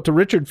usually throw it to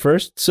Richard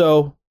first,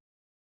 so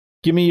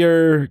give me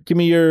your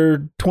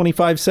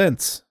 25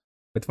 cents.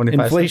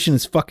 Inflation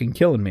is fucking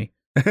killing me.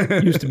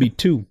 Used to be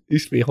 2.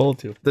 Used to be a whole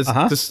 2.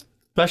 The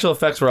special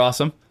effects were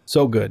awesome.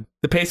 So good.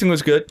 The pacing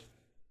was good.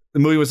 The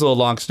movie was a little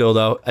long still,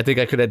 though. I think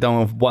I could have done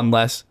with one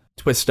less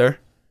Twister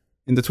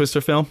in the Twister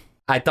film.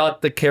 I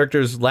thought the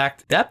characters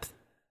lacked depth.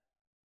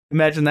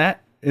 Imagine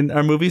that. In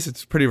our movies,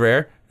 it's pretty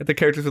rare that the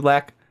characters would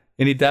lack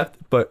any depth,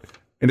 but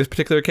in this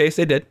particular case,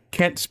 they did.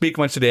 Can't speak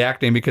much to the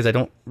acting because I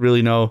don't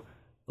really know.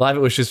 A lot of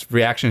it was just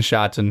reaction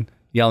shots and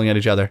yelling at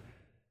each other.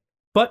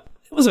 But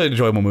it was an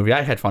enjoyable movie.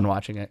 I had fun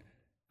watching it.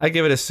 I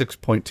give it a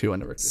 6.2 on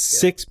the Richter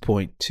scale.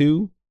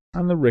 6.2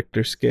 on the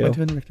Richter scale.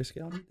 6.2 on the Richter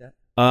scale. I need that.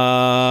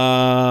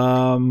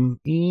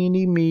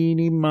 Eeny,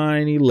 meeny,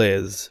 miny,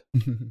 Liz.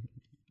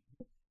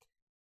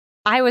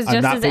 I was I'm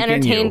just not as picking you.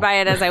 entertained by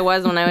it as I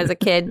was when I was a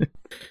kid.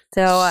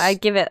 So I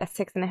give it a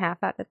 6.5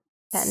 out of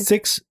 10.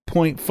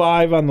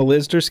 6.5 on the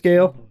Lister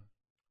scale.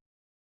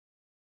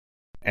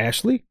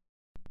 Ashley?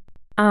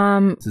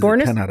 This is a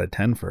 10 out of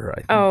 10 for her,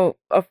 I think.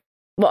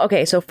 Well,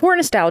 okay. So for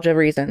nostalgia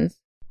reasons,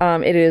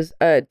 it is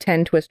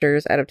 10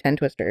 Twisters out of 10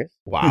 Twisters.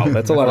 Wow,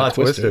 that's a lot of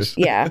twisters.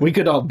 Yeah. We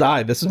could all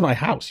die. This is my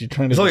house. You're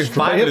trying to There's only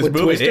destroy 5 it in this with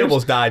movie. twisters? They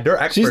almost died. They're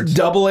experts. She's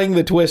doubling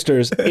the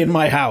twisters in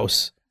my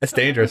house. That's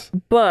dangerous.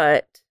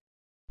 But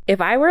if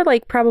I were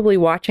like probably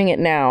watching it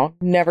now,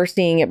 never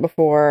seeing it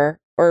before,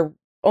 or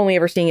only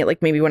ever seeing it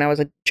like maybe when I was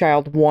a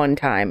child one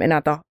time and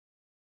not the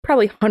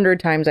probably 100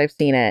 times I've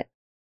seen it,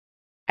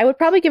 I would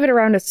probably give it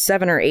around a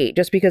 7 or 8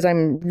 just because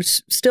I'm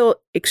still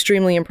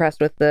extremely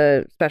impressed with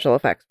the special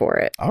effects for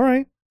it. All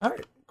right.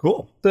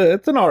 Cool.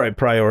 It's an all right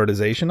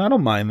prioritization. I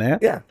don't mind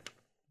that. Yeah.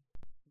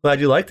 Glad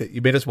you liked it.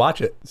 You made us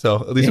watch it. So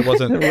at least it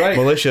wasn't Right.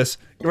 malicious.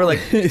 You were like,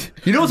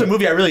 you know what's a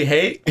movie I really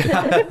hate?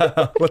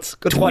 Let's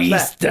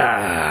watch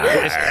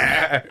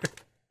that.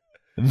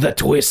 The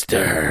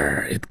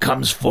Twister. It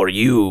comes for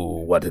you.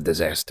 What a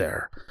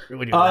disaster. My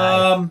What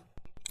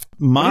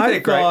do you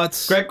think,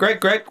 thoughts.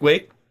 Greg,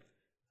 wait.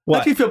 What?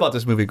 How do you feel about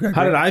this movie, Greg?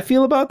 How did I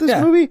feel about this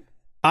movie?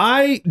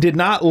 I did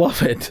not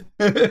love it.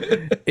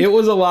 It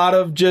was a lot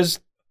of just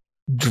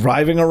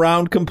driving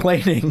around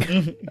complaining.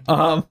 Do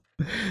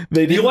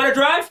you want to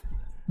drive?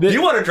 Do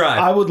you want to drive?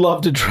 I would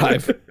love to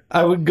drive.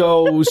 I would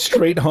go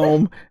straight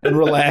home and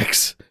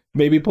relax.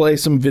 Maybe play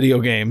some video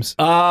games.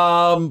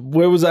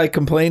 Where was I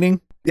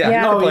complaining?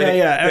 Yeah. Oh,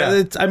 yeah.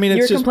 It's, I mean, it's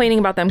You're just complaining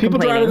about them people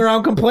complaining. driving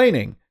around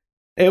complaining.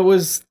 It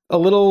was a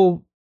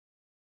little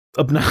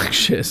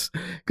obnoxious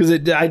because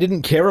I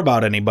didn't care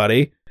about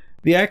anybody.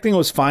 The acting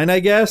was fine, I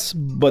guess,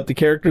 but the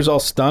characters all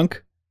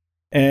stunk.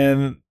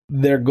 And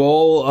their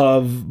goal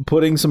of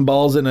putting some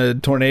balls in a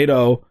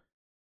tornado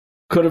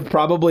could have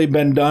probably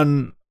been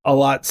done a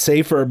lot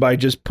safer by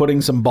just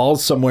putting some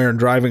balls somewhere and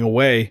driving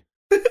away.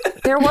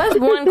 There was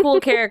one cool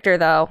character,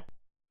 though.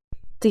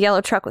 The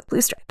yellow truck with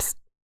blue stripes.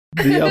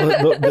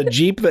 The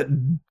Jeep that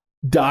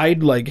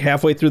died like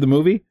halfway through the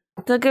movie.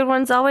 The good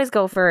ones always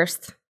go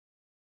first.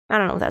 I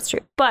don't know if that's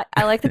true, but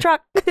I like the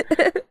truck.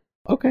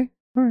 Okay.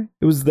 All right.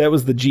 That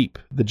was the Jeep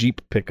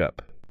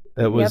pickup.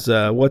 That was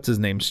what's his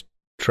name's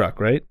truck,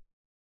 right?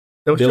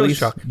 That was Billy's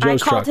Joe's truck. I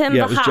called him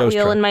the Hot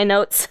Wheel in my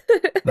notes.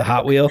 The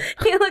Hot Wheel.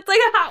 He looked like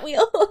a Hot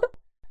Wheel.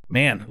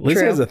 Man, Liz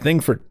True. has a thing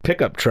for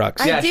pickup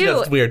trucks. I do. She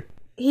does. It's weird.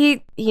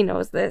 He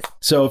knows this.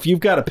 So if you've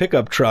got a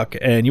pickup truck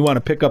and you want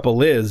to pick up a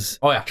Liz,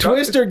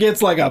 Twister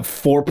gets like a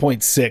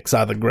 4.6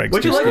 out of the Greg.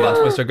 What'd you like about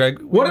Twister,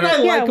 Greg? What did I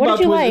like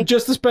about Twister?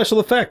 Just the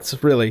special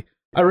effects, really.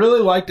 I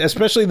really liked,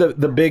 especially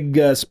the big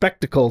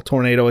spectacle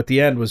tornado at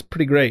the end was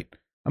pretty great.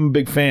 I'm a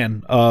big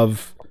fan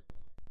of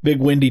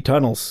big windy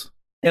tunnels.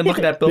 And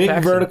looking at Bill big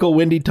Paxton. vertical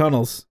windy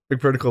tunnels.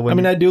 Big vertical windy. I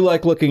mean, I do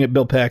like looking at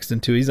Bill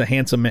Paxton too. He's a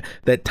handsome man.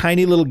 That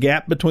tiny little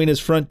gap between his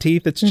front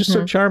teeth, it's just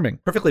so charming.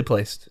 Perfectly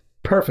placed.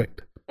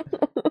 Perfect.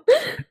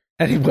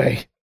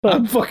 Anyway,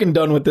 I'm fucking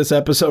done with this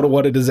episode of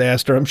What a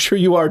Disaster. I'm sure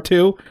you are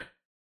too.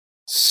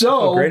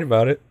 So great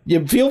about it.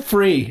 You feel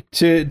free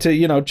to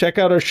check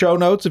out our show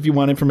notes if you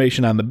want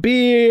information on the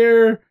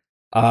beer,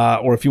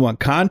 or if you want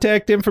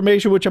contact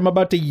information, which I'm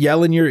about to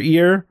yell in your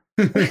ear.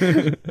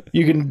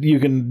 you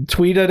can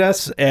tweet at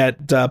us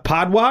at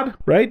Podwad,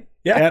 right?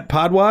 Yeah, at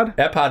Podwad.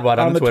 At Podwad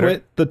on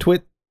the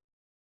Twitter.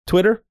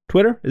 Twitter.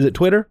 Is it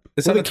Twitter?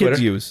 It's what on do the kids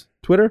Twitter. use?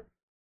 Twitter.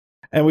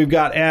 And we've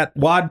got at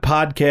WAD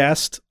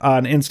Podcast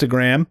on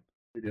Instagram.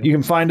 You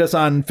can find us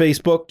on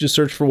Facebook. Just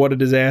search for What a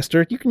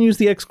Disaster. You can use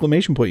the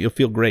exclamation point. You'll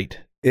feel great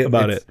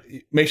about it.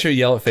 Make sure you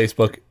yell at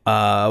Facebook.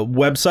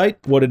 Website,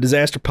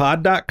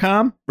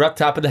 whatadisasterpod.com. We're up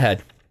top of the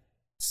head.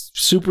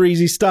 Super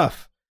easy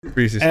stuff. And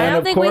I don't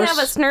of think we course, have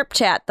a Snurp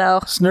chat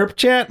though. Snurp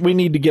chat. We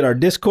need to get our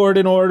Discord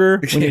in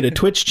order. We need a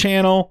Twitch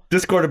channel.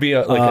 Discord would be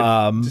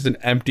just an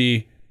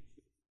empty,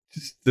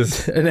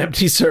 just an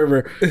empty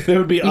server. It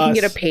would be You us can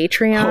get a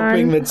Patreon.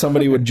 hoping that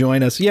somebody would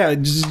join us. Yeah,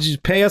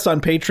 just pay us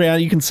on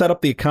Patreon. You can set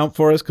up the account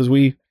for us because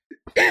we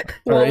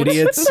are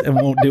idiots and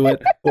won't do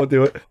it. Won't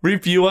do it.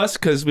 Review us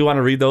because we want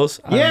to read those.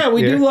 Yeah,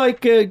 we do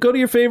like go to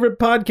your favorite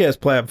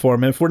podcast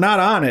platform. If we're not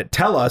on it,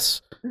 tell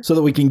us so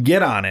that we can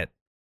get on it.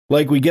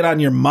 Like we get on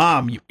your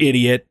mom, you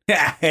idiot. She's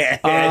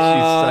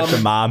such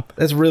a mom.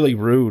 That's really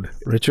rude,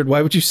 Richard.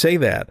 Why would you say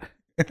that?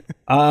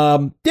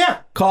 Yeah,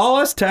 call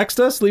us,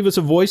 text us, leave us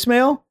a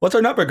voicemail. What's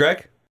our number,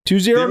 Greg?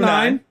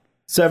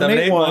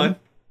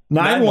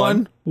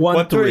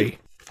 209-781-9113.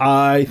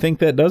 I think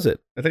that does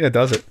it. I think that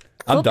does it.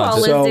 I'm Football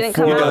done. Liz didn't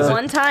come out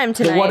one time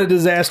The tonight. What a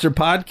Disaster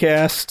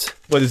podcast.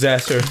 What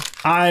disaster?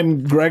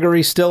 I'm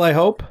Gregory still, I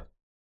hope.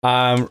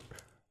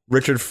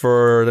 Richard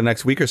for the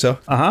next week or so.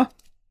 Uh-huh.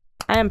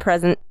 I am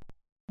present.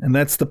 And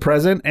that's the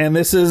present. And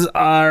this is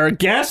our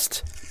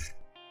guest.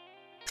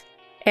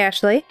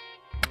 Ashley,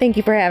 thank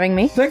you for having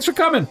me. Thanks for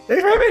coming.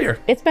 Thanks for having me here.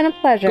 It's been a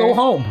pleasure. Go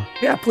home.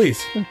 Yeah,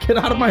 please. Get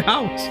out of my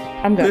house.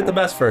 I'm Do good. it the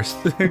best first.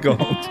 Go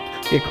home.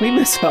 Yeah, clean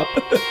this up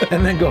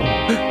and then go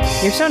home.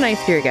 You're so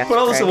nice to your guests. Put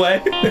all this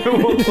Greg. away.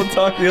 we'll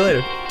talk to you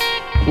later.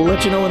 We'll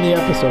let you know when the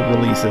episode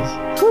releases.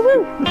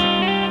 Woo-woo.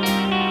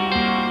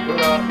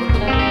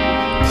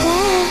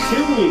 2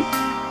 weeks.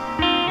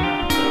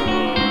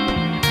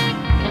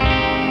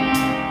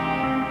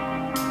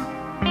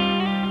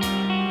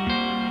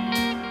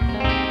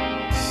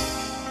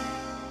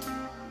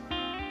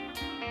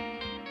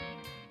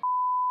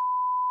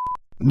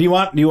 Do you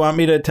want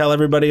me to tell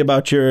everybody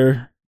about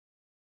your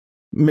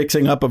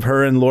mixing up of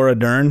her and Laura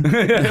Dern?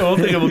 I don't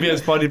think it will be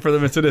as funny for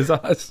them as it is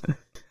us.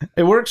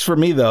 It works for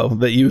me though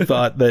that you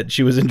thought that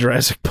she was in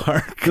Jurassic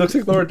Park. Looks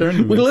like Laura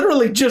Dern. We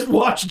literally just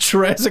watched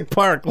Jurassic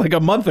Park like a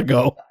month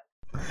ago.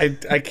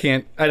 I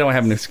can't. I don't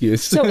have an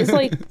excuse. So it's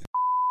like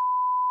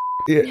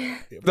Yeah.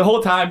 The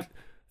whole time.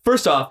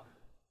 First off,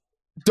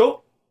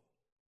 don't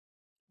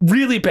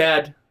really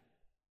bad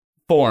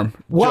form.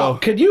 Wow, Joe.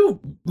 could you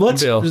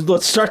let's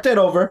start that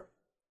over.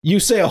 You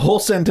say a whole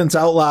sentence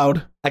out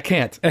loud. I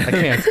can't.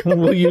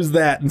 We'll use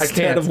that instead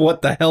can't. of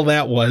what the hell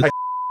that was.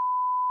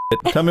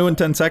 Tell me when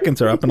 10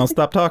 seconds are up and I'll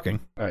stop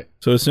talking. All right.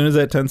 So as soon as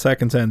that 10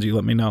 seconds ends, you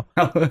let me know.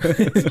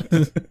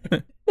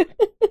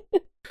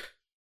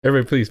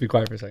 Everybody, please be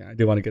quiet for a second. I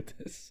do want to get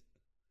this.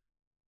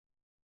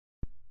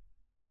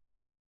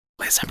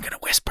 Liz, I'm going to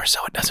whisper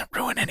so it doesn't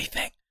ruin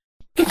anything.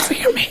 Can you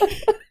hear me?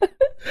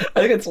 I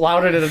think it's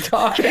louder than a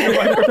talking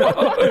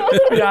microphone,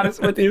 to be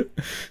honest with you.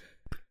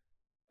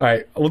 All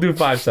right, we'll do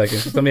 5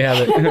 seconds. Let me have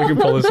it. We can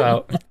pull this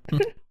out.